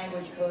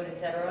language code,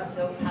 etc.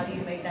 So how do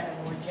you make that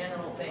a more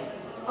general thing?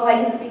 Oh, I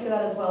can speak to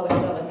that as well. We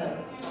can go with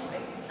them.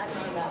 I'm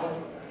on that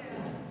one.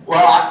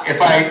 Well,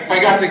 if I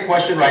got the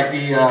question right,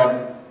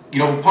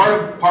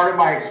 part of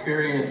my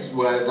experience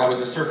was I was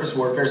a surface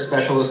warfare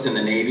specialist in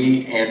the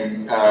Navy,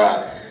 and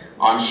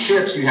on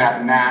ships you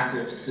have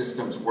massive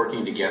systems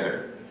working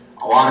together.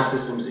 A lot of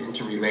systems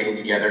interrelating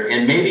together,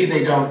 and maybe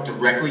they don't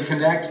directly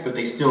connect, but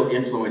they still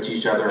influence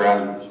each other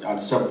on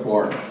some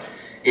form.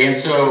 And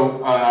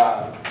so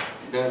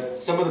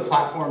some of the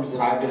platforms that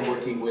I've been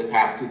working with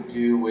have to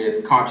do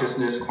with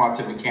consciousness,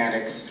 quantum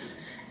mechanics,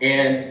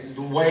 and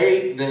the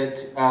way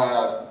that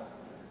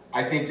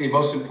I think the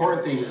most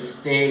important thing is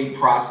stay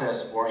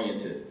process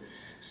oriented.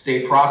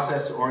 stay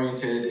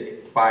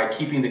process-oriented by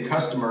keeping the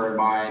customer in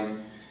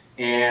mind,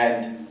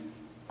 and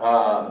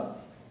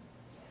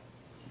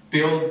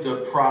build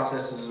the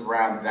processes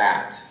around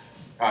that,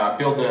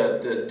 build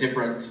the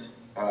different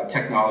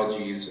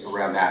technologies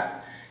around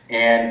that.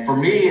 And for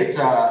me, it's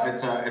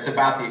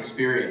about the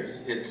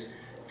experience. It's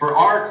for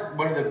art.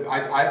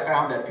 I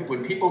found that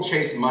when people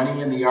chase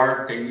money in the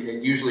art,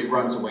 it usually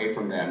runs away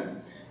from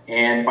them.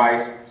 And by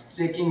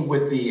sticking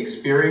with the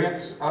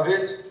experience of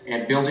it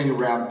and building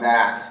around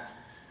that,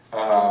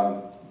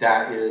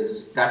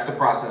 that's the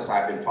process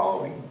I've been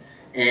following.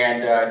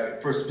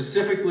 And for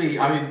specifically,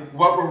 I mean,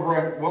 what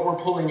we're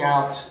pulling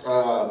out,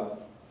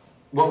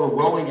 what we're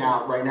rolling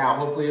out right now,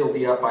 hopefully it'll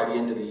be up by the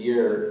end of the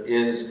year,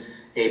 is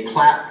a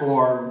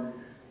platform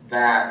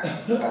that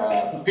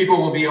people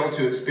will be able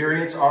to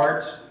experience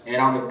art, and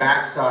on the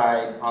back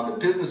side, on the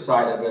business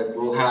side of it,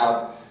 we'll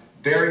have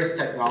various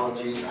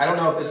technologies. I don't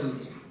know if this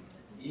is,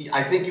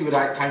 I think you would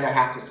kind of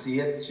have to see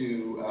it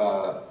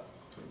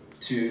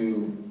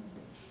to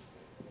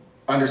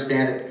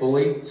understand it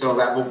fully. So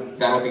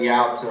that'll be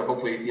out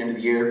hopefully at the end of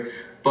the year.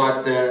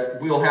 But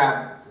we'll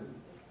have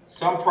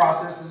some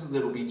processes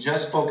that will be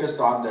just focused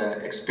on the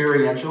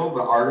experiential,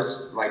 the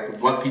artist, like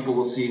what people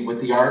will see with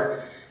the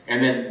art,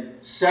 and then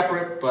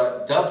separate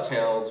but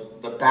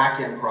dovetailed the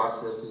back-end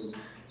processes,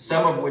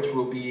 some of which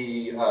will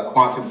be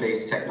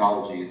quantum-based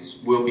technologies.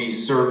 We'll be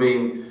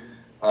serving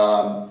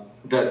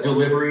the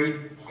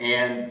delivery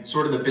and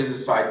sort of the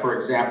business side. For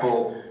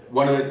example,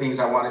 one of the things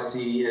I want to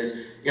see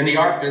is, in the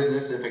art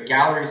business, if a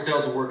gallery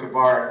sells a work of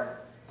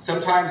art,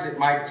 sometimes it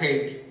might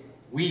take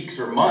weeks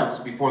or months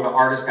before the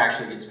artist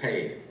actually gets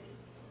paid.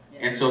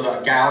 And so the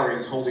gallery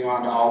is holding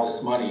on to all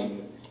this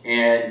money.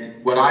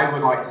 And what I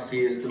would like to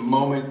see is the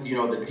moment, you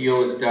know, the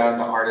deal is done,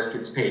 the artist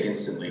gets paid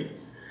instantly.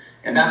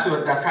 And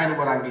that's kind of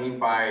what I mean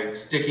by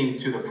sticking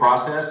to the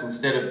process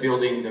instead of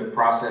building the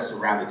process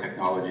around the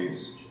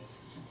technologies.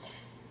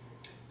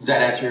 Does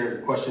that answer your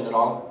question at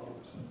all?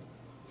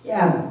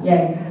 Yeah,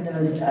 it kind of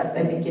does.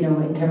 I think, you know,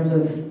 in terms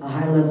of a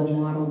high-level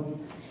model,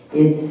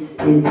 it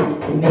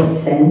makes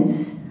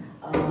sense.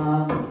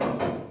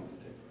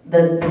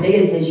 The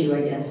biggest issue,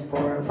 I guess,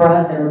 for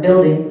us that are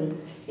building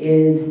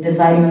is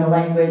deciding on a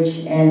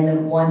language,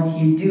 and once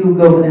you do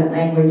go for that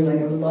language, like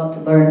I would love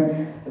to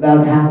learn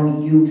about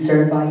how you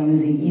certify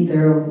using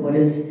Ether. What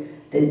is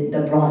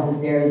the process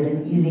there? Is it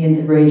an easy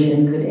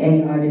integration? Could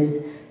any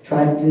artist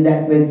try to do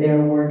that with their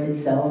work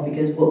itself?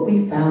 Because what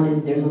we found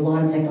is there's a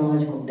lot of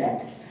technological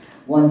debt.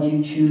 Once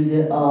you choose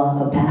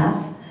a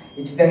path,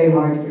 it's very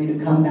hard for you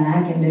to come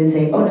back and then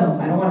say, oh no,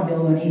 I don't want to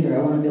build on Ether,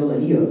 I want to build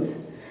on EOS.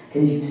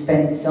 Because you've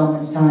spent so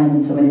much time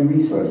and so many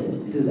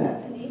resources to do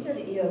that. And Ether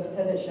to EOS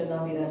pivot should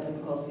not be that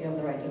difficult if you have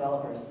the right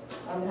developers.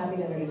 I'm happy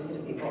to introduce you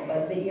to people,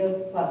 but the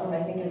EOS platform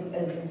I think is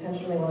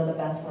intentionally one of the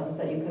best ones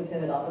that you could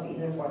pivot off of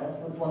Ether for. That's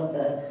one of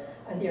the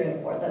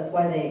Ethereum for. That's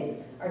why they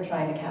are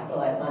trying to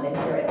capitalize on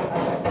Ethereum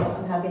projects. So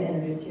I'm happy to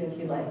introduce you if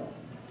you'd like.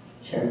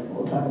 Sure,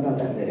 we'll talk about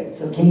that later.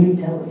 So can you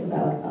tell us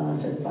about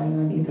certifying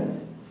on Ether?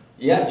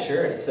 Yeah,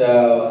 sure.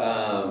 So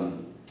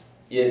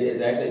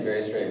it's actually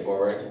very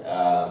straightforward.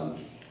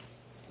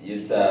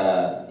 It's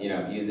you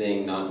know,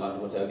 using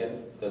non-fungible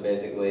tokens. So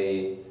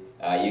basically,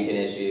 you can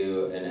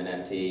issue an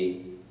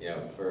NFT, you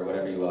know, for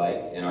whatever you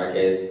like. In our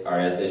case,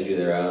 artists issue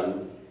their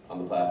own on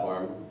the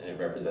platform, and it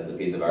represents a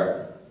piece of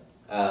art.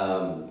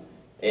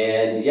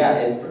 And yeah,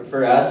 it's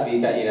for us.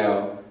 We got, you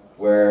know,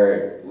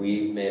 where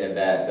we made a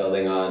bet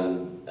building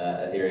on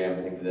Ethereum.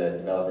 I think the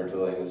developer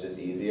tooling was just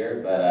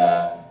easier,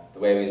 but the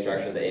way we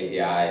structured the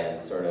API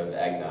is sort of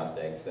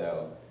agnostic.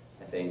 So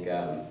I think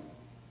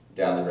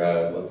down the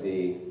road we'll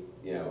see,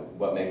 you know,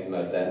 what makes the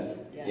most sense.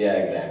 Yeah,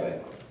 exactly.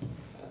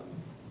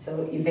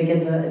 So you think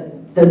it's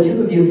the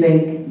two of you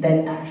think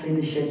that actually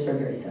the shifts are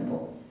very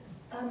simple?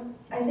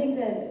 I think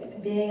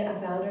that being a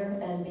founder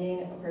and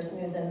being a person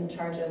who's in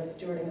charge of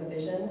stewarding a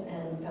vision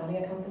and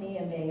founding a company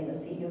and being in the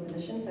CEO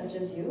position, such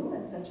as you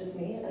and such as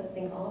me, I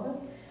think all of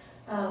us,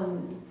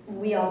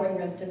 we all bring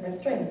different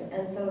strengths.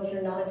 And so if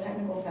you're not a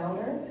technical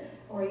founder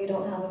or you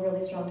don't have a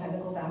really strong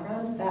technical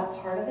background, that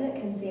part of it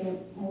can seem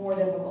more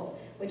difficult,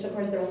 which of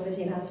course the rest of the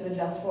team has to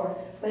adjust for.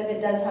 But if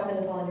it does happen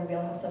to fall in your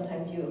wheelhouse,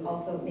 sometimes you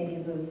also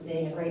maybe lose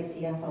being a great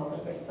CFO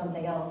or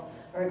something else,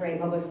 or a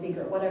great public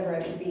speaker, whatever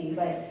it could be.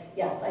 But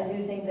yes, I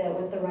do think that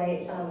with the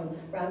right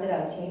rounded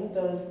out team,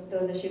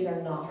 those issues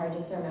are not hard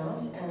to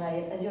surmount. And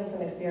I do have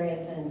some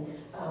experience in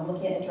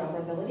looking at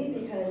interoperability,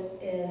 because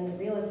in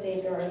real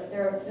estate,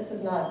 this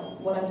is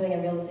not, what I'm doing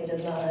in real estate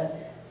is not a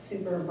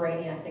super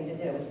brainiac thing to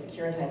do. It's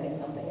securitizing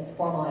something. It's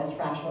formalized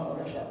fractional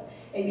ownership.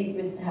 Maybe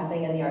it's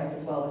happening in the arts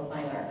as well with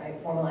fine art,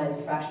 right?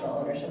 Formalized fractional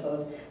ownership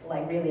of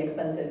like really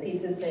expensive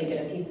pieces, so you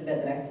get a piece of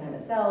it the next time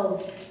it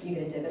sells, you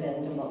get a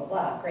dividend and blah, blah,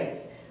 blah, great.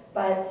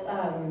 But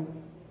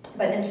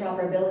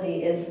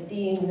interoperability is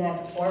the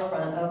next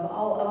forefront of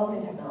all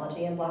new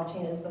technology, and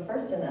blockchain is the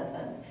first in that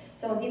sense.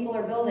 So when people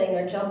are building,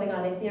 they're jumping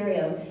on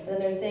Ethereum, and then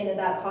they're saying that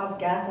that costs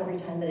gas every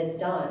time that it's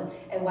done.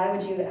 And why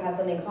would you have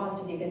something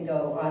cost if you can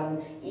go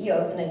on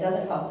EOS and it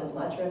doesn't cost as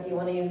much? Or if you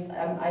want to use,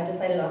 I've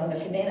decided on the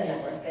Cadena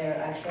network. They're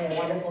actually a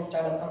wonderful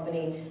startup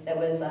company that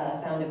was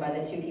founded by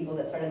the two people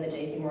that started the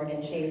JP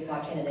Morgan Chase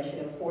blockchain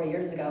initiative 4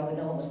 years ago, when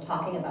no one was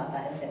talking about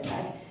that in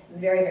fintech. It was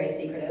very, very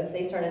secretive.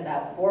 They started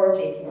that for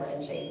JP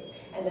Morgan Chase,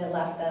 and then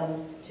left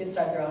them to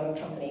start their own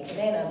company,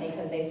 Cadena,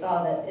 because they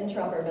saw that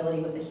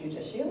interoperability was a huge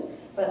issue,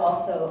 but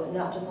also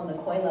not just on the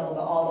coin level,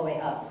 but all the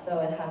way up. So,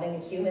 and having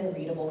human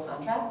readable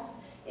contracts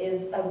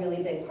is a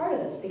really big part of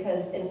this,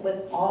 because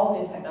with all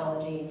new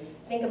technology,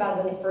 think about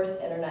when the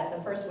first internet,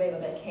 the first wave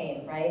of it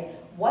came, right?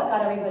 What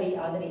got everybody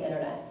onto the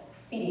internet?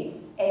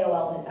 CDs.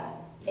 AOL did that.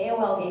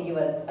 AOL gave you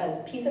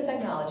a piece of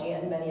technology,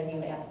 and many of you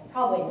may have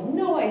probably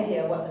no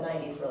idea what the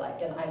 90s were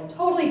like, and I'm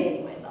totally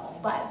dating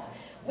myself, but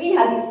we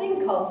had these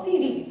things called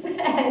CDs,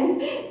 and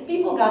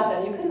people got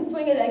them. You couldn't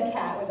swing a dead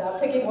cat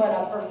without picking one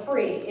up for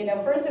free. You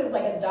know, first it was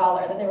like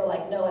 $1, then they were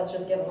like, no, let's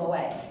just give them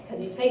away.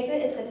 Because you take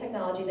the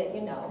technology that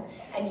you know,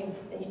 and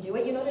you do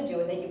what you know to do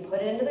with it, you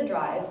put it into the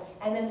drive,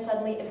 and then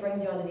suddenly it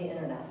brings you onto the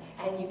internet,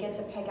 and you get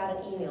to pick out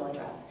an email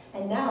address.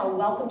 And now,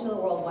 welcome to the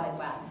World Wide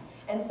Web.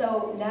 And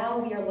so now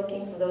we are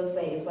looking for those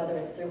ways, whether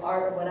it's through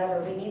art or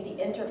whatever, we need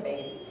the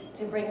interface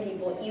to bring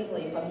people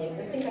easily from the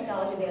existing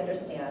technology they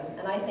understand.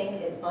 And I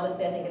think,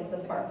 honestly, I think it's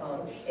the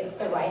smartphone. It's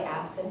the right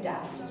apps and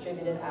dApps,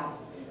 distributed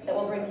apps, that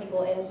will bring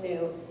people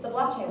into the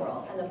blockchain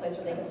world and the place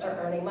where they can start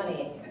earning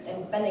money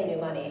and spending new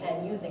money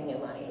and using new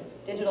money.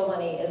 Digital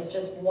money is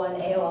just one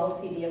AOL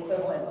CD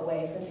equivalent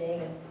away from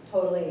being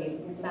totally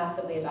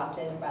massively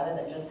adopted, rather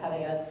than just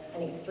having a, I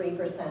think,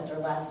 3% or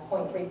less,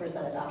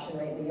 0.3% adoption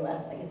rate in the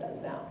US like it does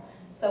now.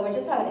 So we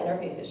just have an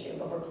interface issue,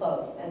 but we're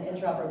close, and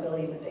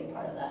interoperability is a big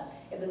part of that.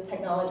 If the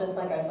technologists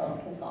like ourselves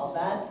can solve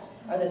that,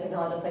 or the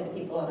technologists like the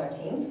people on our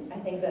teams, I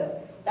think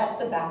that's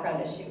the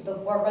background issue. The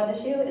forefront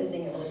issue is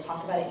being able to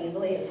talk about it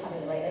easily, is having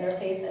the right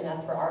interface, and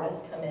that's where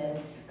artists come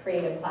in,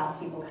 creative class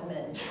people come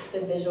in,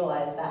 to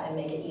visualize that and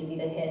make it easy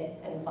to hit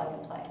and plug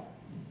and play.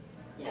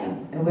 Yeah,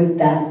 and with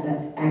that,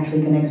 that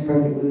actually connects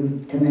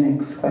perfectly to my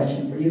next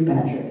question for you,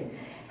 Patrick.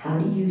 How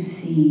do you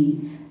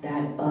see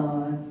that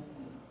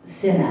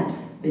synapse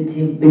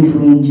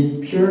between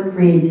just pure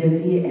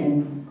creativity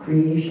and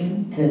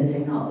creation to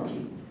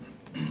technology?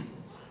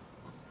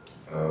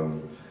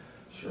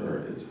 Sure.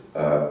 It's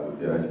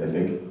I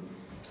think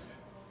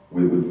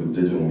with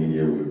digital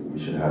media, we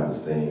should have the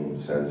same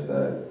sense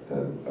that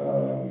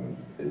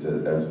it's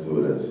as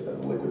fluid as a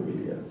liquid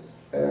media,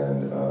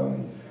 and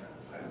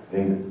I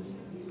think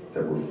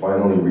that we're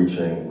finally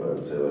reaching, I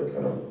would say, like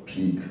kind of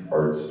peak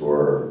art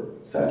store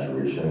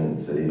saturation in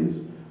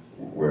cities,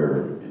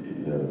 where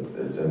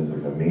it's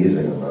an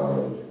amazing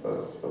amount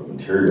of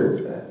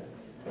materials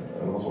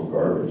and also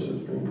garbage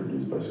that's being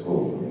produced by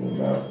schools. I mean,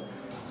 the amount of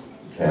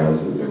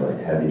canvases and like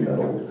heavy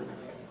metal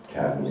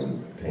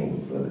cadmium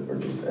paints that are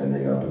just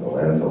ending up in the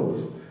landfill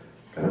is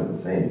kind of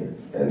insane.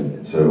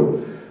 And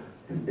so,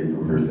 if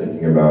we're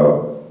thinking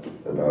about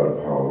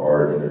how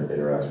art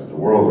interacts with the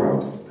world, or how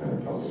it's kind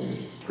of helping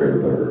create a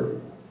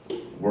better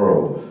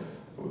world,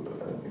 I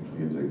think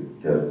we have to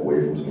get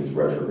away from some of these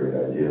retrograde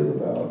ideas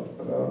about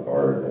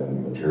art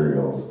and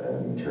materials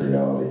and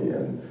materiality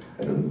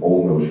and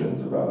old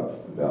notions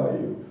about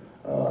value,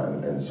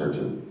 and start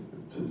to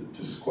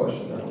just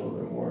question that a little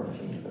bit more,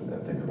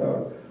 and think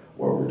about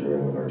what we're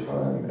doing with our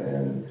time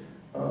and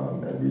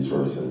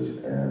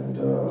resources, and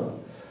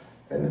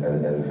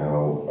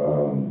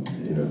how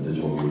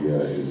digital media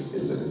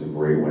is a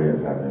great way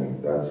of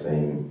having that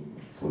same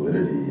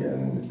fluidity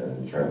and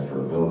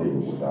transferability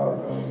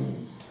without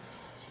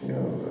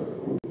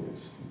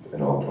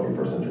in all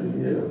 21st century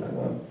media,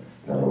 and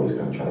not always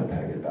kind of trying to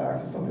peg it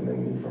back to something they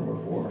need from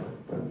before,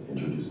 but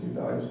introduce new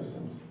value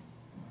systems.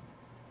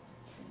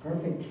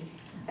 Perfect.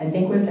 I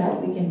think with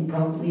that, we can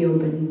probably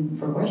open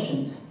for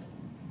questions.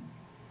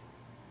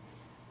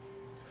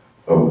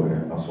 Oh,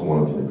 I also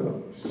wanted to make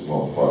a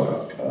small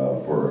plug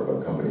for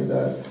a company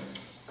that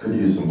could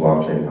use some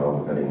blockchain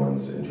help if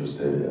anyone's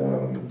interested.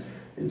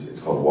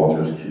 It's called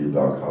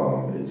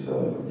walterscube.com. It's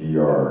a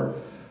VR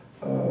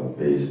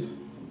based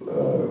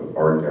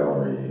art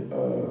gallery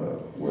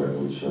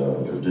which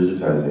they're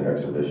digitizing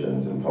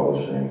exhibitions and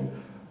publishing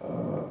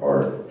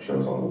art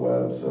shows on the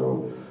web.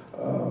 So,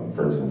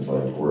 for instance,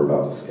 like we're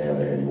about to scan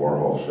the Andy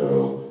Warhol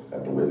show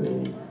at the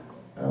Whitney,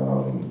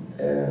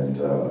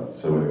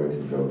 so anyone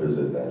can go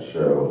visit that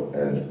show,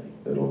 and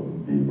it'll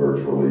be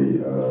virtually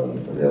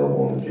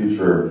available in the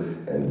future.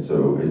 And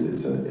so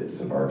it's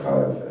an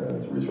archive, and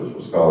it's a resource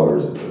for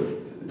scholars.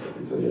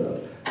 It's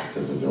a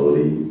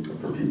accessibility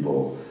for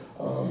people,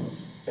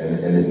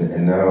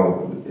 and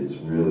now it's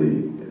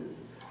really.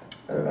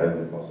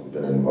 I've also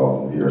been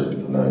involved in VR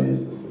since the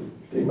 90s, just to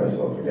date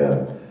myself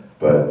again.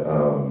 But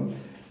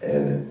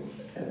and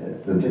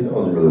the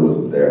technology really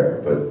wasn't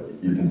there, but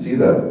you can see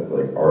that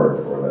like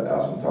arc or that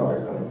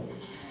asymptotic kind of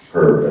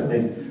curve. I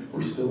think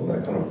we're still in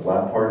that kind of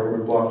flat part here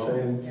with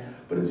blockchain,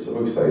 but it's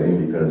so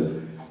exciting because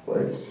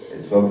like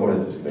at some point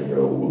it's just going to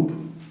go whoop,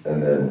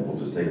 and then we'll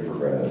just take it for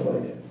granted,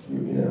 like,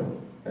 you know,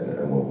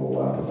 and we'll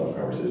laugh about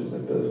conversations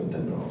like this and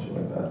technology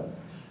like that.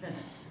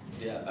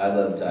 Yeah, I'd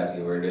love to talk to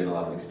you. We're doing a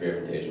lot of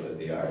experimentation with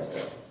VR, so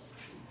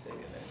let's take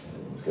it.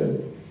 That's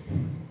good.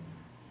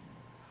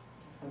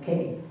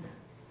 Okay.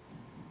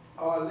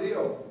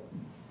 Leo,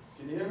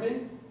 can you hear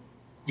me?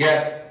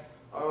 Yes.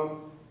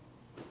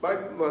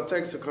 Well,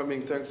 thanks for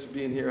coming. Thanks for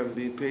being here and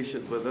being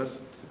patient with us.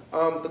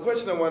 The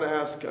question I want to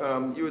ask,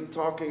 you were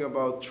talking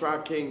about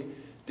tracking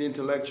the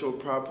intellectual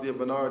property of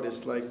an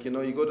artist. Like, you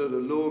know, you go to the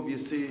Louvre, you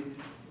see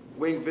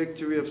Winged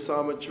Victory of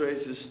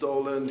Samothrace is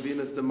stolen,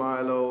 Venus de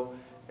Milo,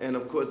 and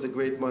of course the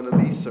great Mona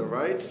Lisa,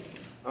 right?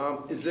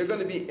 Is there going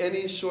to be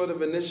any sort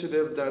of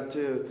initiative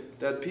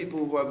that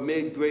people who have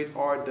made great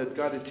art that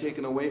got it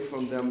taken away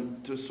from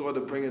them to sort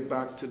of bring it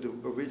back to the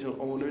original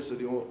owners or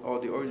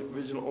the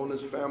original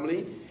owner's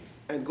family?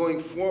 And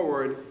going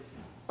forward,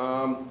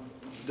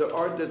 the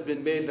art that's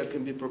been made that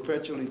can be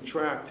perpetually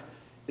tracked,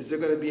 is there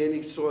going to be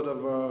any sort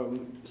of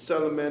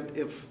settlement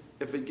if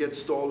it gets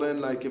stolen,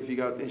 like if you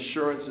got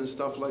insurance and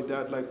stuff like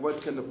that? Like,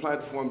 what can the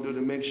platform do to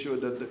make sure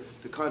that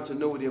the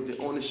continuity of the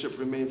ownership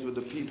remains with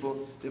the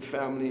people, the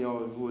family,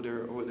 or who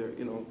they're,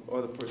 you know,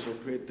 or the person who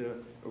created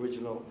the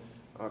original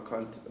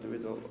the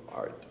original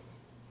art?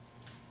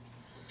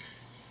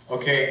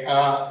 Okay,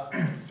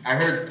 I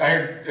heard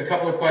a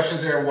couple of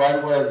questions there.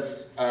 One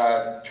was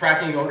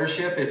tracking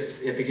ownership if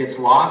it gets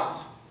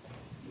lost,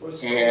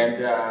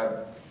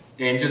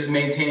 and just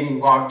maintaining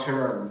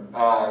long-term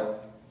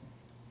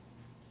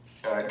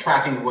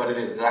tracking what it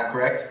is. Is that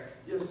correct?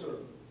 Yes, sir.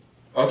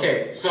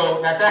 Okay,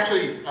 so that's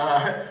actually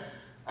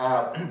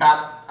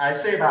I'd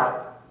say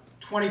about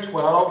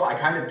 2012, I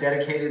kind of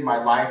dedicated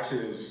my life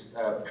to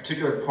a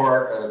particular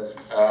part of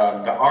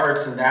the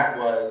arts, and that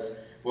was,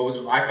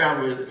 I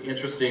found really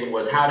interesting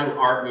was how do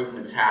art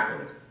movements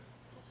happen?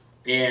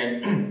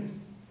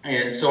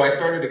 And so I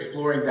started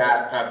exploring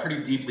that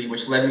pretty deeply,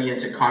 which led me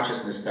into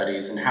consciousness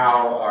studies and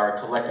how our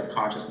collective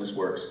consciousness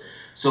works.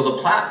 So the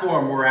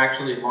platform we're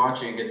actually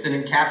launching, it's an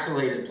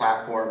encapsulated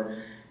platform,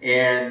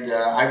 and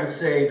I would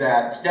say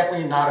that it's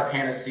definitely not a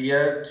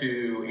panacea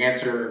to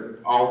answer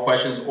all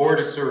questions or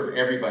to serve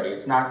everybody.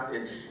 It's not,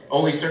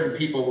 only certain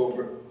people will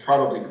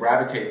probably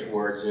gravitate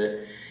towards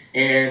it.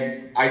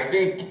 And I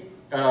think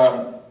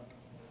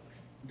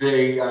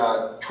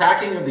the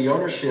tracking of the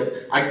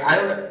ownership, I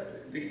don't know,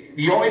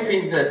 the only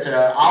thing that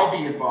I'll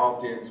be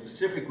involved in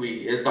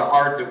specifically is the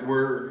art that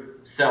we're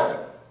selling.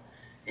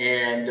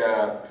 And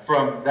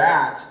from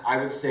that, I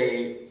would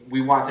say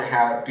we want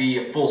to be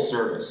a full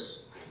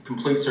service,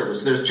 complete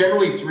service. There's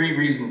generally 3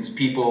 reasons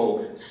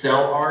people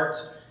sell art.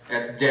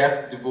 That's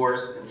death,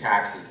 divorce, and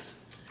taxes.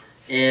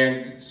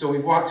 And so we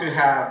want to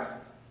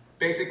have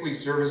basically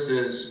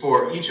services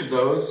for each of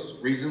those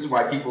reasons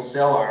why people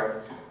sell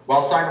art,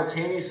 while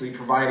simultaneously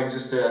providing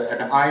just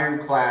an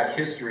ironclad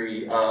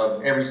history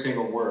of every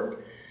single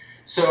work.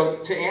 So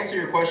to answer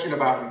your question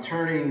about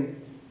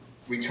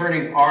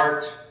returning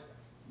art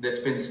that's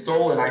been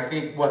stolen, I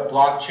think what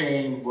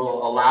blockchain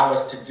will allow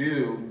us to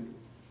do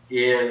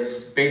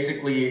is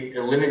basically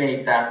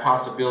eliminate that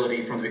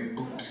possibility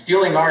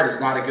stealing art is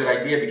not a good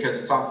idea because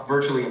it's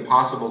virtually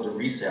impossible to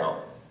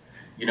resell.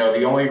 You know,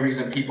 the only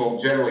reason people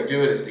generally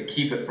do it is to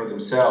keep it for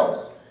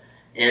themselves.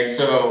 And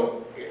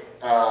so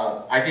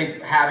I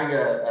think having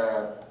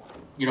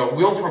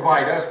will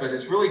provide us, but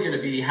it's really going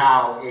to be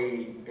how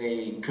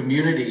a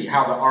community,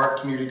 how the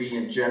art community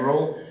in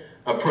general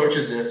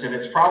approaches this. And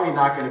it's probably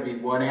not going to be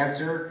one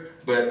answer,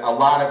 but a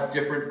lot of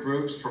different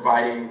groups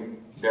providing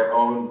their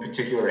own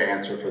particular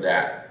answer for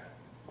that.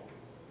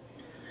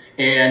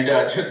 And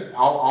I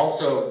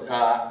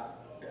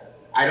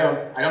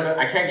don't know,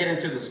 I can't get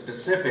into the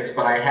specifics,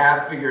 but I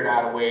have figured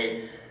out a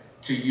way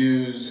to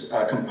use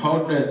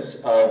components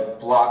of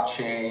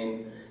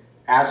blockchain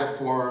as a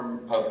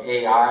form of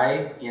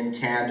AI in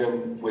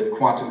tandem with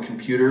quantum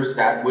computers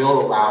that will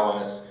allow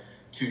us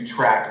to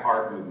track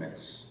art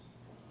movements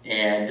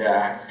and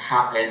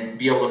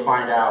be able to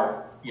find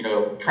out, you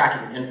know,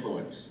 tracking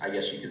influence, I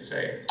guess you could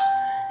say.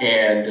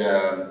 And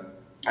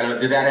I don't know,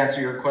 did that answer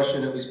your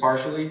question at least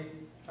partially?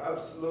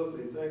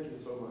 Absolutely, thank you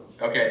so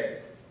much. Okay.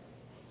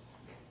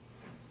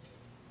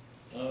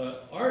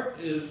 Art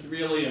is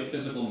really a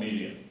physical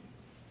medium,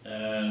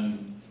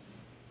 and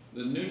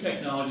the new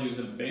technologies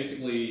have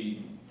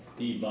basically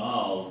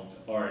devolved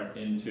art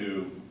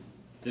into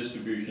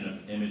distribution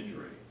of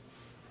imagery.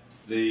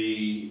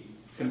 The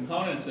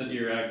components that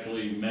you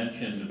actually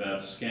mentioned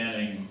about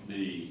scanning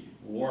the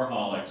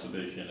Warhol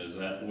exhibition, is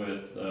that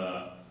with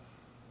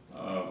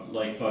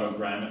like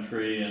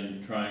photogrammetry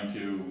and trying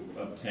to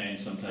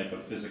obtain some type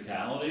of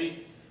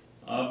physicality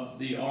of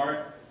the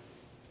art?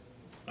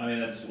 I mean,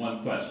 that's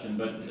one question,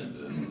 but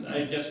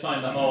I just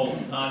find the whole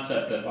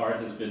concept that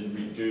art has been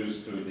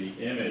reduced to the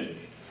image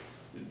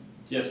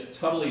just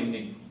totally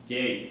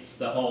negates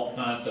the whole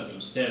concept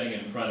of standing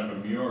in front of a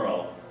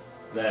mural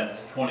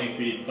that's 20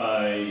 feet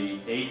by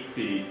 8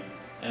 feet,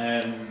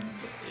 and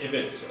if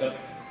it's a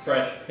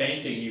fresh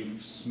painting, you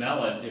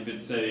smell it. If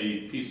it's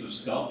a piece of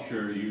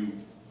sculpture, you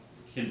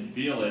can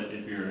feel it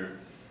if you're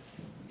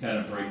kind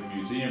of break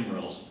museum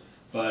rules.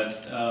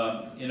 But,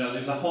 you know,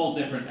 there's a whole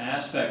different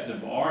aspect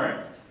of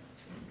art,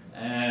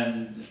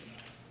 and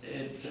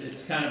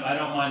it's kind of, I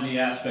don't mind the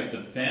aspect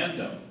of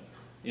fandom.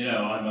 You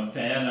know, I'm a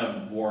fan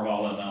of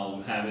Warhol, and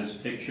I'll have his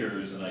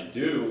pictures, and I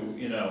do,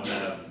 you know,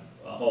 have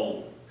a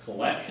whole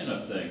collection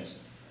of things.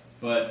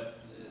 But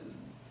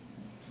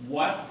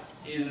what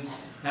is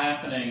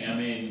happening? I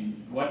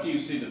mean, what do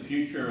you see the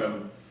future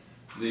of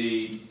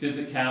the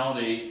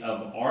physicality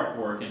of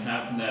artwork, and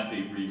how can that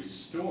be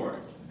restored?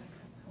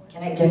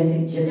 Can I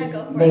just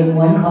go for make it.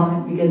 one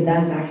comment? Because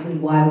that's actually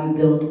why we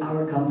built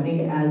our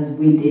company as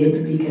we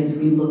did, because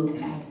we looked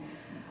at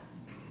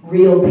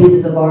real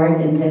pieces of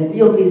art and said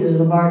real pieces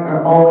of art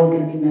are always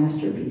going to be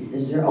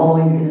masterpieces. They're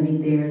always going to be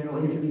there. They're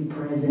always going to be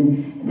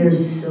present. And they're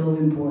so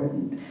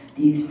important.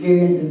 The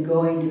experience of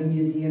going to a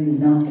museum is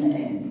not going to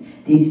end.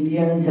 The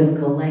experience of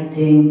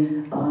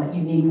collecting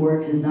unique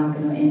works is not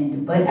going to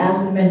end. But as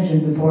we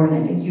mentioned before,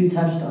 and I think you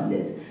touched on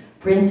this,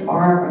 prints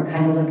are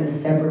kind of like a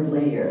separate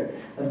layer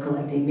of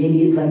collecting.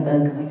 Maybe it's like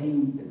the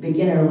collecting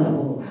beginner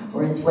level,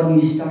 or it's when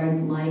you start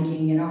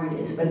liking an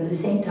artist. But at the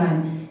same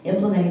time,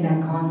 implementing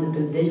that concept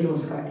of digital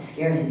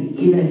scarcity,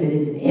 even if it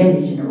is an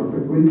image and a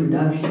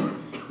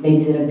reproduction,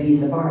 makes it a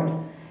piece of art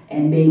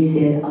and makes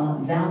it a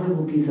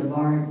valuable piece of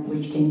art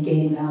which can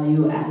gain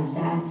value as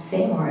that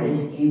same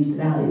artist gains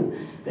value.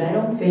 But I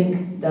don't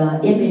think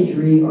the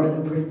imagery or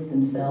the prints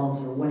themselves,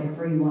 or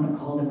whatever you want to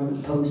call them, or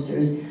the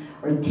posters,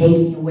 are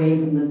taking away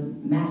from the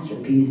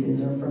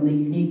masterpieces or from the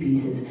unique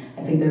pieces.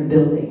 I think they're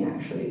building,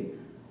 actually.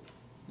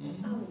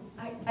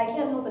 I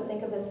can't help but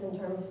think of this in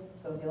terms,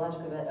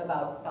 sociologically,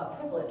 about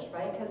privilege,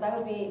 right? Because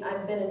I've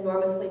been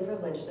enormously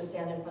privileged to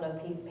stand in front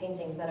of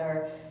paintings that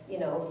are, you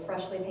know,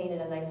 freshly painted,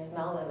 and I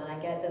smell them, and I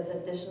get this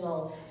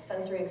additional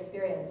sensory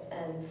experience.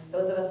 And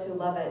those of us who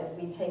love it,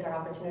 we take our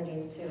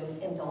opportunities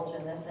to indulge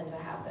in this and to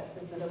have this.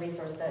 This is a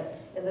resource that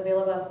is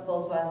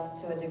available to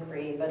us to a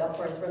degree, but of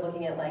course we're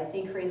looking at like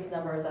decreased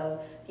numbers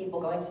of people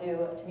going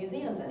to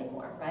museums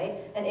anymore, right?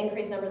 And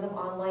increased numbers of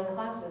online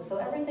classes. So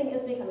everything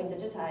is becoming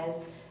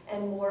digitized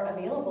and more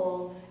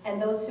available,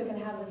 and those who can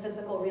have the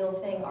physical real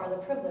thing are the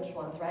privileged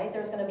ones, right?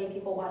 There's going to be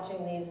people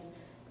watching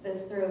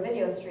this through a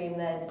video stream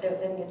that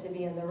didn't get to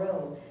be in the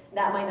room.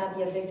 That might not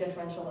be a big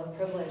differential of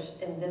privilege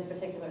in this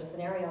particular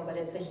scenario, but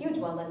it's a huge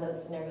one in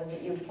those scenarios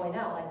that you point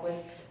out, like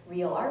with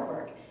real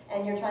artwork.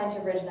 And you're trying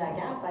to bridge that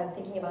gap by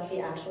thinking about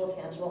the actual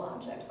tangible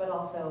object, but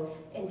also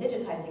in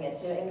digitizing it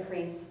to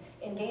increase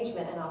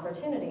engagement and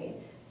opportunity.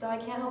 So I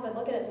can't help but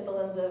look at it through the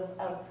lens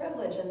of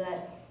privilege, and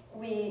that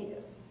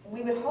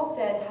we would hope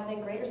that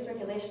having greater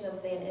circulation of,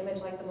 say, an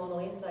image like the Mona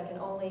Lisa can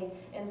only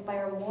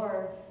inspire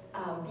more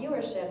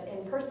viewership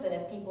in person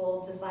if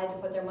people decide to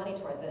put their money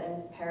towards it.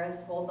 And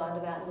Paris holds on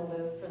to that in the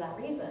Louvre for that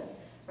reason,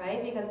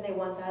 right? Because they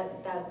want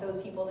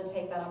those people to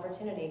take that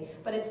opportunity.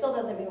 But it still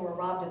doesn't mean we're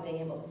robbed of being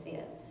able to see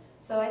it.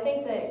 So I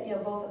think that, you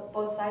know,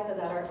 both sides of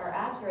that are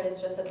accurate.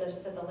 It's just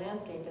that the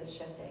landscape is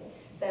shifting.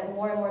 That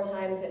more and more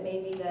times it may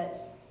be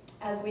that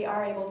as we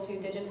are able to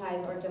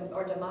digitize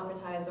or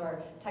democratize or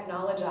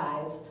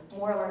technologize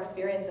more of our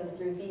experiences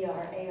through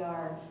VR,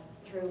 AR,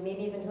 through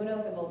maybe even, who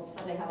knows, if we'll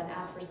someday have an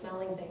app for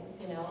smelling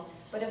things, you know.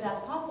 But if that's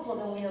possible,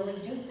 then we are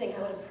reducing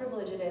how what a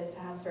privilege it is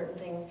to have certain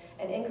things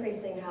and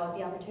increasing how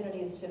the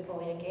opportunities to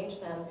fully engage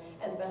them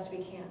as best we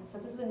can. So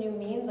this is a new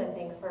means, I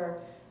think, for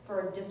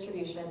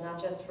distribution,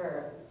 not just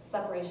for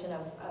separation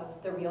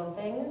of the real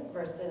thing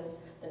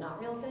versus the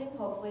not real thing.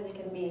 Hopefully they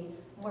can be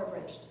more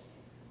bridged.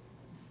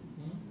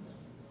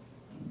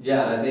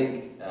 Yeah, and I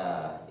think,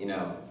 you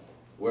know,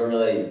 we're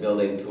really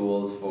building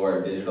tools for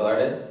digital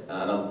artists, and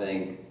I don't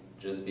think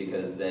just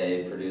because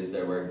they produce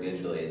their work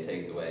digitally, it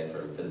takes away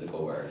from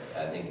physical work.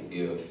 I think if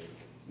you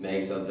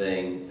make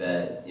something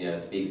that, you know,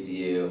 speaks to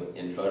you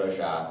in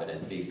Photoshop and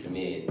it speaks to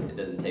me, it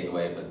doesn't take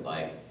away from,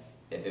 like,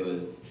 if it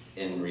was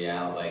in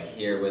reality, like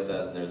here with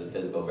us and there's a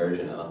physical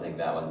version, I don't think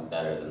that one's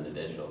better than the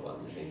digital one.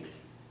 I think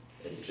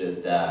it's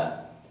just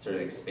sort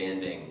of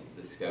expanding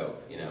the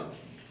scope, you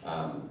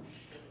know.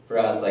 For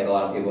us, like a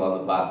lot of people on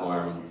the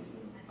platform,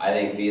 I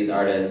think these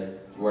artists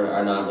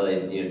are not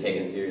really, you know,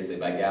 taken seriously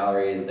by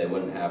galleries. They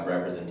wouldn't have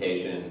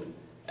representation,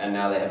 and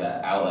now they have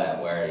an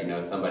outlet where, you know,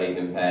 somebody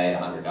can pay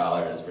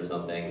 $100 for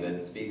something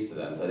that speaks to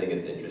them. So I think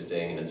it's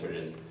interesting, and it's sort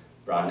of just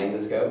broadening the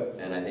scope.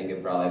 And I think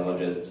it probably will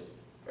just,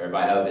 or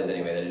my hope is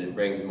anyway, that it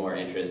brings more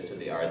interest to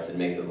the arts and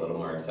makes it a little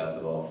more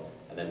accessible.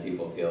 And then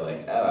people feel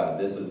like, oh,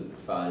 this was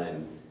fun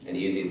and an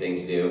easy thing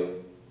to do.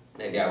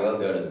 Maybe I will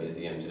go to the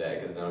museum today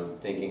because I'm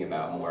thinking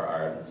about more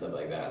art and stuff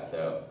like that.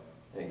 So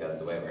I think that's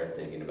the way we're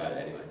thinking about it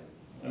anyway.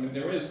 I mean,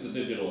 there is the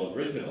digital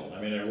original. I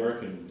mean, I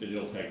work in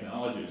digital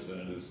technologies,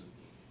 and it is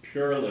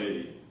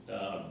purely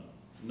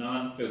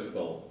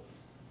non-physical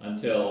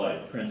until I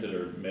print it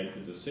or make the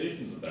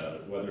decisions about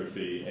it, whether it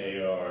be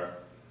AR,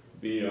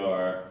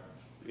 VR,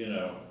 you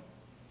know,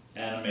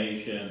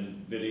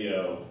 animation,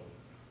 video.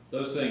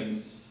 Those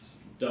things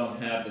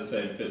don't have the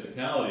same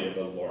physicality of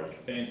a large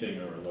painting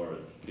or a large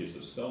piece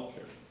of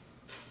sculpture.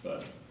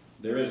 But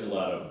there is a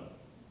lot of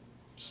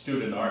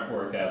student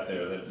artwork out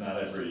there that not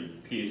every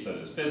piece that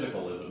is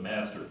physical is a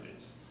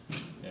masterpiece.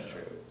 It's Yeah.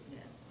 true.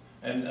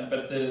 And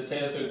but to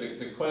answer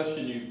the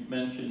question you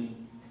mentioned,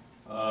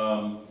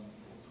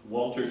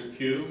 Walter's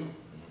cube.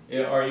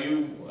 Are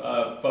you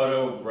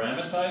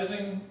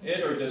photogrammetizing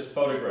it or just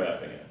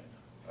photographing it?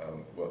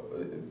 Well,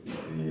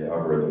 the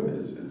algorithm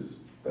is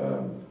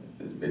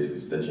basically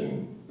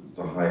stitching. It's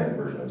a high-end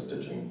version of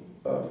stitching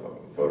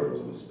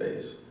photos of a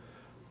space.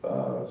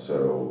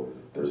 So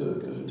there's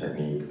a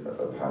technique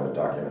of how to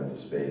document the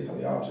space and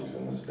the objects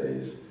in the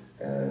space,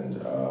 and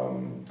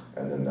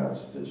then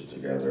that's stitched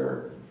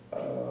together,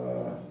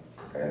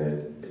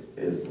 and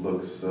it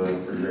looks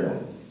pretty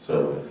real.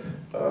 So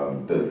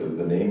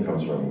the name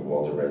comes from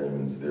Walter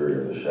Benjamin's theory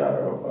of the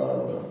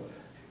shadow,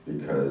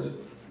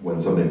 because when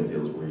something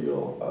feels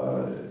real,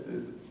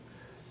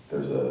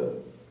 there's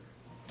the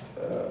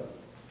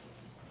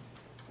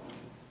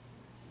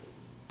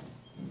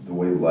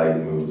way light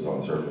moves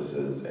on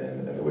surfaces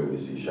and the way we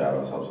see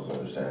shadows helps us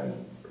understand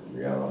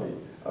reality.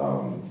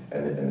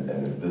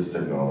 And this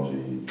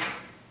technology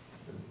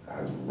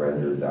has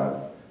rendered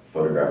that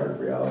photographic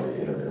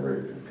reality in a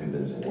very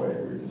convincing way,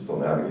 where you can still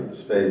navigate the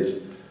space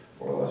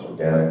more or less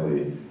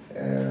organically,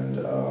 and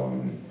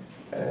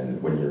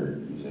when you're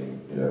using,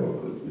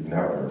 you can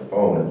have it on your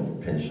phone and you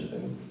can pinch it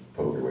and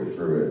poke your way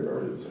through it,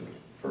 or it's a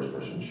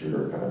first-person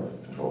shooter kind of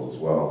controls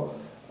as well.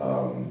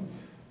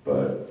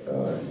 But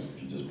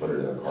if you just put it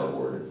in a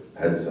cardboard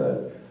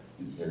headset,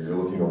 you're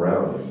looking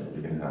around and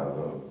you can have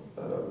a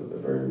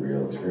very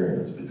real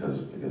experience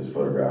because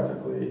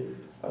photographically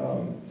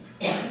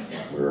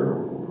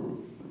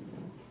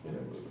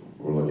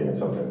we're looking at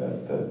something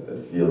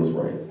that feels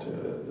right,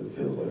 that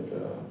feels like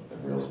a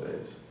real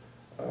space.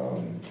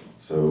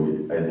 So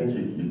I think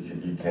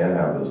you can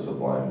have those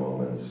sublime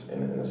moments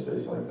in a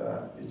space like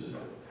that.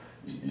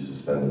 You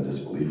suspend the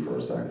disbelief for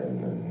a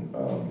second, and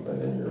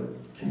then you're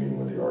communing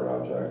with the art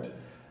object,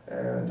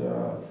 and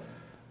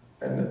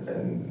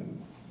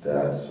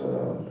that's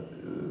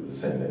the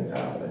same thing's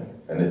happening.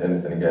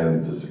 And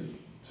again, just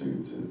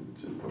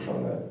to push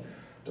on that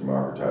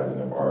democratizing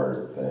of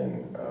art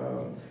thing,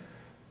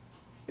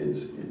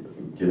 it's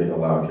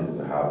allowing people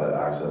to have that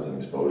access and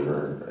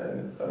exposure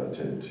and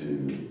to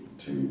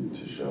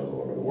shows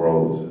all over the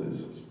world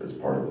is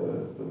part of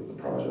the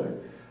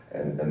project,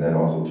 and then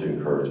also to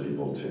encourage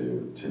people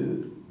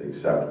to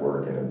accept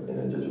work in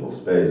a digital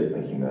space,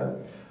 thinking that,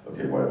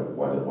 okay,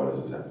 why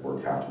does this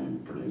work have to be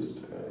produced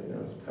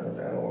in some kind of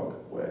analog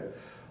way?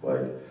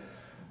 Like,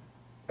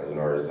 as an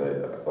artist,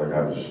 I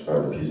have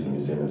a piece in the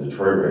museum in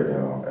Detroit right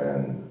now,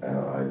 and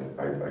I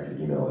could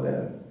email it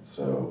in.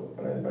 So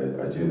I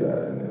do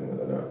that, and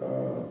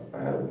I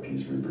had a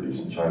piece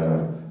reproduced in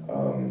China. I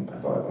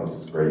thought, oh, this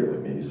is great.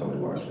 Like, maybe somebody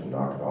will actually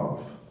knock it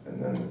off,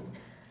 and then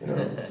it'll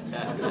be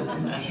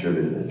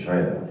distributed in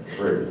China for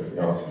free. That'd be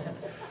awesome.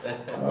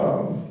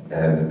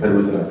 But it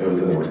was in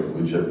like a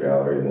blue chip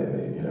gallery, and they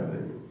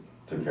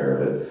took care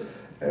of it.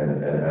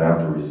 And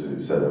after we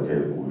said,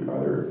 okay,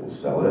 either we'll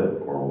sell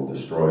it, or we'll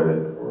destroy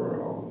it,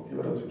 or I'll give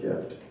it as a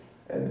gift.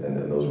 And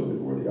then those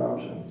were the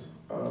options.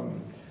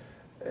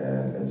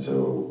 And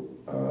so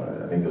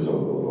I think there's a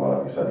lot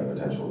of exciting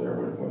potential there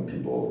when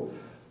people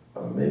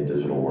make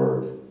digital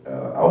work,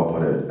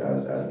 output it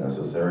as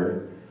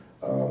necessary,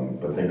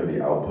 but think of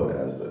the output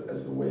as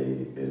the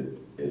way it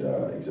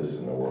exists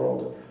in the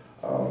world,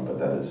 but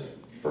that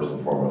it's first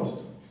and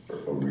foremost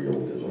a real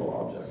digital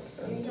object,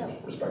 and to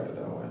respect it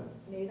that way.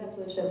 Maybe that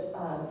blue chip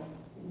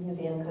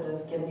museum could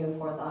have given you a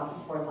fourth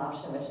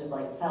option, which is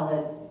like sell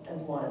it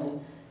as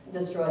one,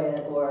 destroy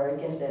it, or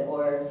gift it,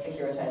 or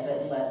securitize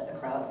it and let a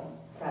crowd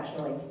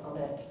fractionally own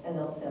it, and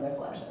they'll sell their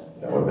collection.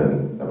 That would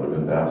have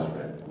been best,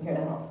 right? I'm here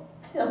to help.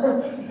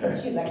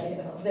 She's actually here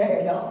to help. They're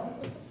here to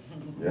help.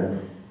 Yeah,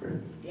 great.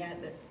 Yeah,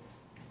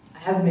 I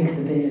have mixed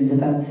opinions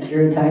about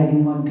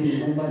securitizing one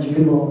piece and a bunch of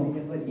people owning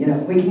it, but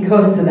we can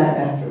go into that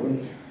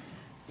afterwards.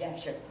 yeah,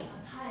 sure.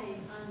 Hi.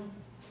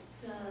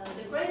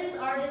 The greatest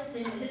artists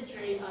in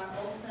history are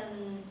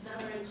often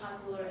not very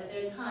popular at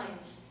their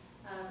times.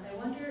 I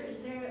wonder,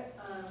 is there,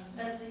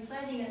 as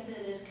exciting as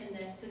it is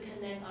to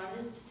connect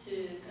artists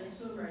to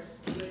consumers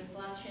with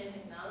blockchain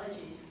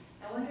technologies,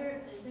 I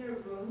wonder, is there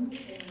room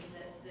in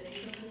the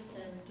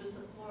ecosystem to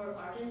support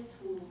artists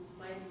who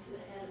might be too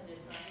ahead of their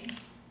times?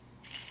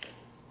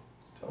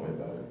 Tell me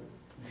about it.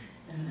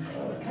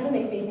 It kind of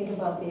makes me think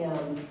about the,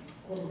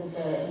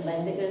 the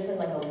lending, there's been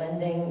like a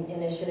lending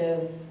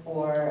initiative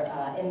for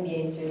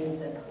MBA students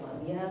in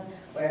Colombia,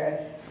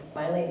 where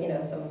finally,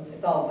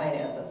 it's all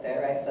finance up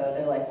there, right? So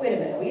they're like, wait a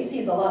minute, we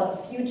see a lot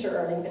of future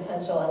earning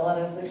potential and a lot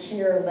of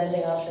secure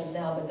lending options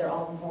now, but they're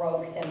all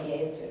broke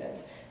MBA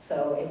students.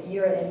 So if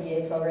you're an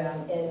MBA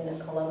program in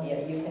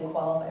Colombia, you can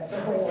qualify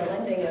for more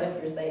lending than if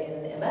you're, say, in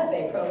an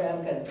MFA program,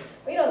 because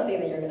we don't see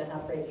that you're going to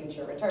have great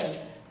future returns.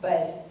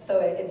 But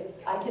so it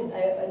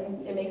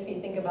makes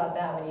me think about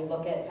that when you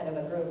look at kind of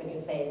a group and you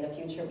say in the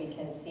future we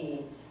can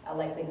see a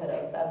likelihood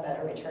of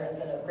better returns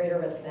and a greater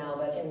risk now,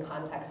 but in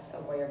context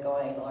of where you're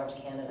going, the large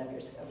canon of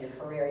your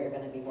career, you're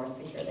going to be more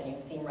secure than you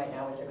seem right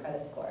now with your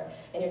credit score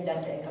and your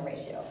debt-to-income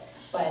ratio.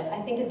 But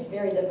I think it's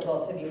very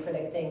difficult to be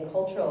predicting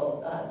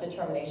cultural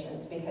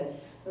determinations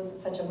because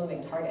it's such a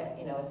moving target.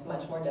 You know, it's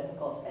much more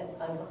difficult, and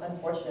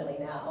unfortunately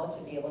now,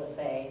 to be able to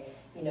say,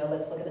 you know,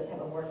 let's look at the type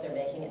of work they're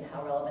making and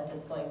how relevant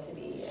it's going to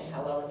be and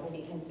how well it will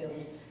be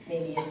consumed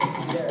maybe in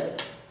 50 years.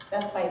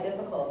 That's quite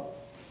difficult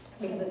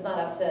because it's not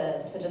up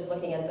to just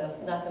looking at the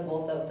nuts and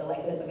bolts of the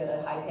likelihood they'll get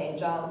a high-paying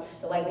job,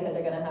 the likelihood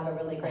they're going to have a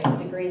really great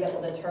degree that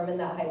will determine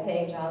that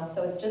high-paying job.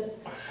 So it's just,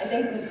 I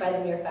think by the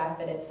mere fact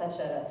that it's such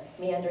a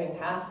meandering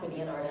path to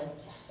be an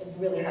artist, it's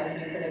really hard to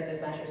do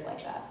predictive measures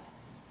like that.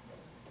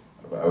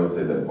 I would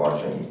say that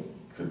blockchain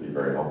could be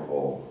very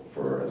helpful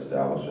for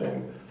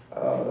establishing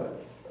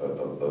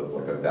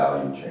like a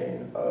value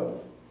chain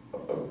of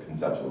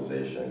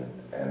conceptualization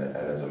and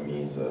as a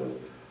means of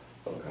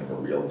kind of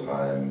a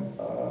real-time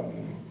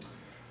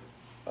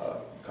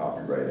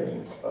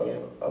copywriting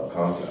of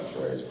concepts,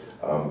 right?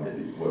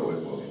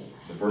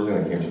 The first thing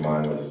that came to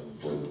mind was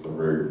the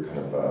very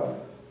kind of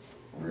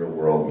real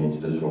world meets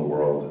digital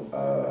world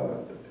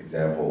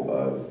example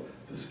of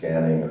the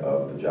scanning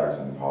of the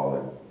Jackson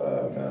Pollock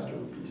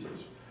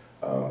masterpieces.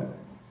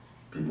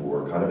 People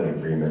were kind of in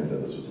agreement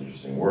that this was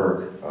interesting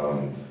work,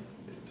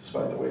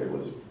 despite the way it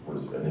was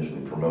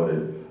initially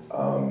promoted.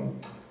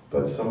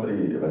 But somebody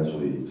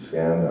eventually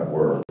scanned that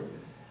work,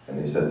 and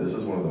they said this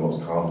is one of the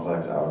most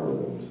complex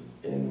algorithms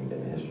in the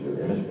history of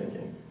image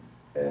making.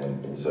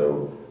 And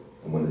so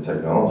when the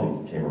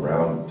technology came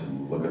around to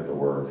look at the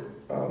work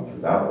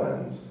through that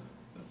lens,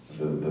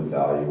 the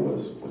value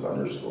was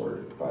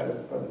underscored by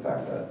the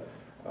fact that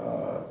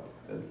a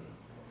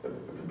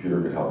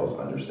computer could help us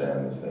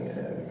understand this thing in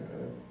a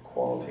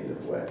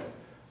qualitative way.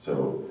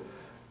 So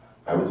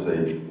I would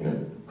say, you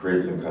know,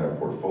 create some kind of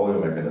portfolio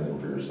mechanism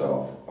for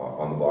yourself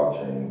on the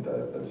blockchain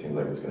that seems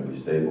like it's going to be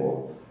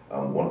stable.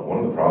 One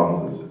of the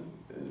problems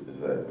is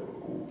that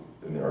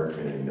in the art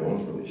community, no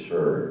one's really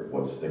sure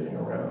what's sticking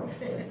around.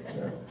 Right?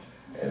 You know?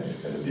 And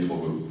the people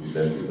who've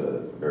been through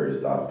the various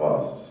dot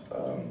busts,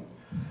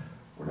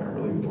 we're not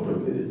really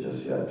motivated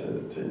just yet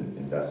to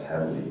invest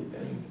heavily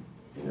in,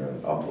 you know,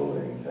 in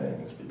uploading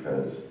things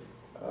because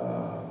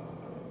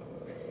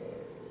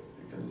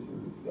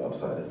the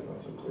upside is not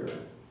so clear.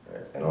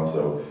 Right? And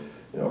also,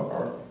 you know,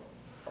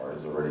 art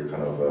is already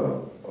kind of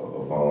a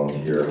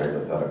volunteer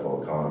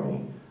hypothetical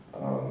economy,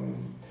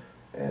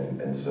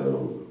 and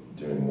so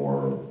doing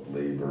more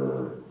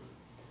labor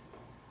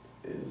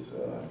is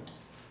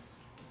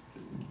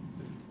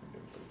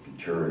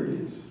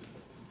futurity is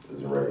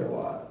already a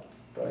lot,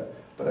 but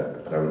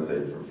I would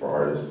say for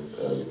artists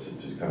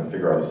to kind of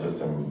figure out a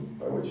system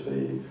by which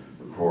they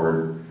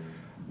record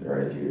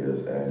their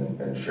ideas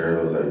and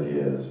share those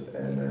ideas,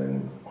 and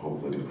then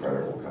hopefully the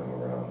credit will come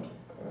around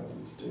as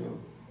it's due.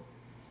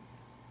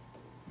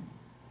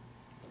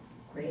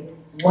 Great.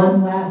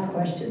 One last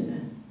question.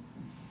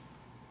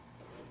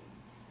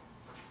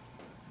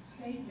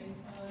 Statement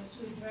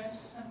to address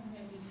something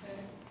that you said.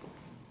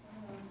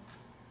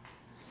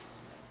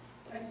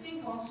 I think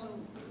also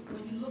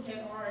when you look at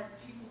art,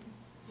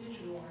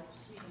 digital art,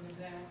 speaking of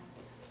that,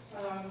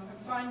 I'm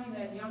finding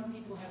that young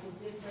people have a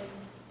different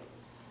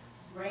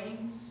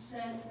brain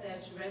set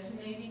that's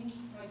resonating,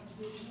 like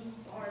digital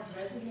art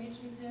resonates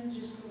with them,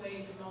 just the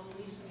way the Mona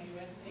Lisa may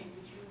resonate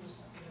with you or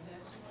something of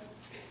that sort.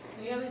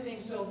 And the other thing,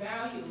 so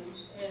values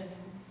and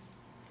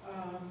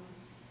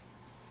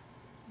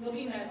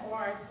looking at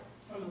art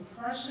from a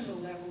personal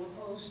level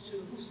opposed to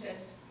who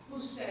sets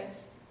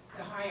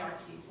the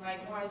hierarchy.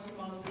 Like, why is the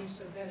Mona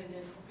Lisa better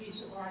than a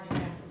piece of art in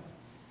Africa?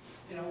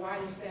 You know, why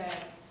does that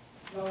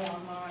blow our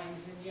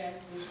minds, and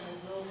yet there's no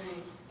global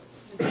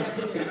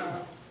conception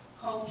of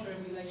culture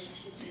and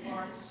relationship to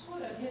art,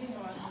 sort of hitting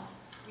on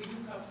where you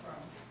come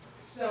from.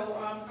 So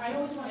I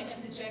always want to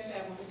interject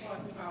that when we're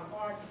talking about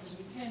art, because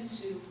we tend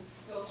to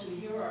go to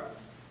Europe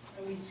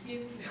and we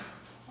skip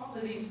all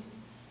of these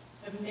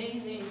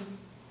amazing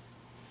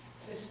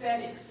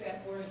aesthetics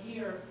that were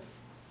here,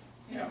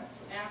 you know,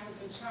 from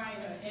Africa,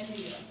 China,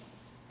 India,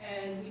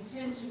 and we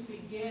tend to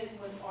forget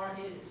what art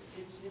is.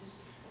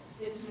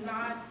 It's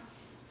not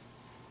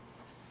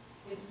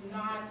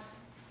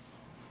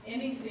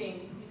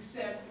anything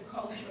except the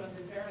culture of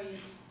the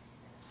various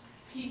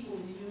people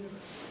in the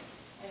universe.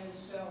 And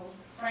so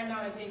right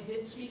now I think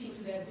speaking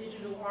to that,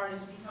 digital art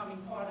is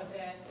becoming part of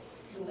that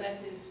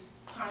collective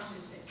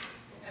consciousness.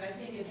 And I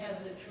think it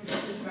has a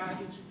tremendous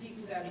value to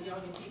people that are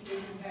young and people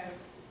who have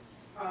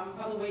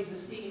other ways of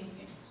seeing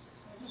things.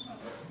 So I just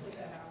wanted to put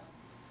that out.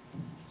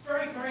 It's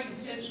very, very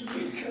intentional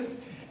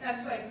because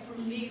that's like, for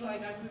me,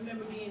 like I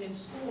remember being in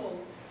school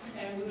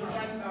and we were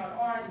learning about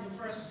art, and the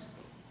first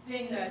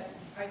thing that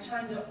I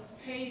turned the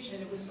page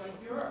and it was like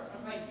Europe.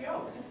 I'm like,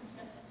 yo,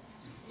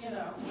 you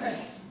know.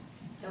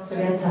 Don't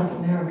forget South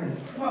America.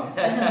 Well,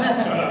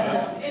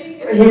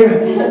 we're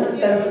here.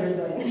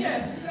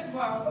 Yes, it's like,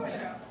 well,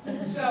 you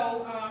know.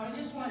 So I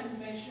just wanted to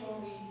make sure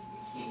we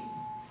keep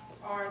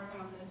art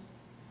on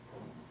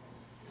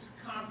this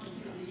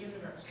conference of the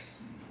universe.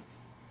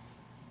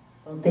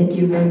 Well, thank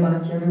you very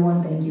much,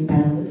 everyone. Thank you,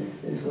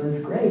 panelists. This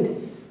was great.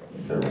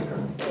 Thanks,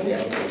 everyone.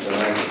 Yeah, thanks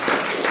so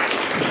much.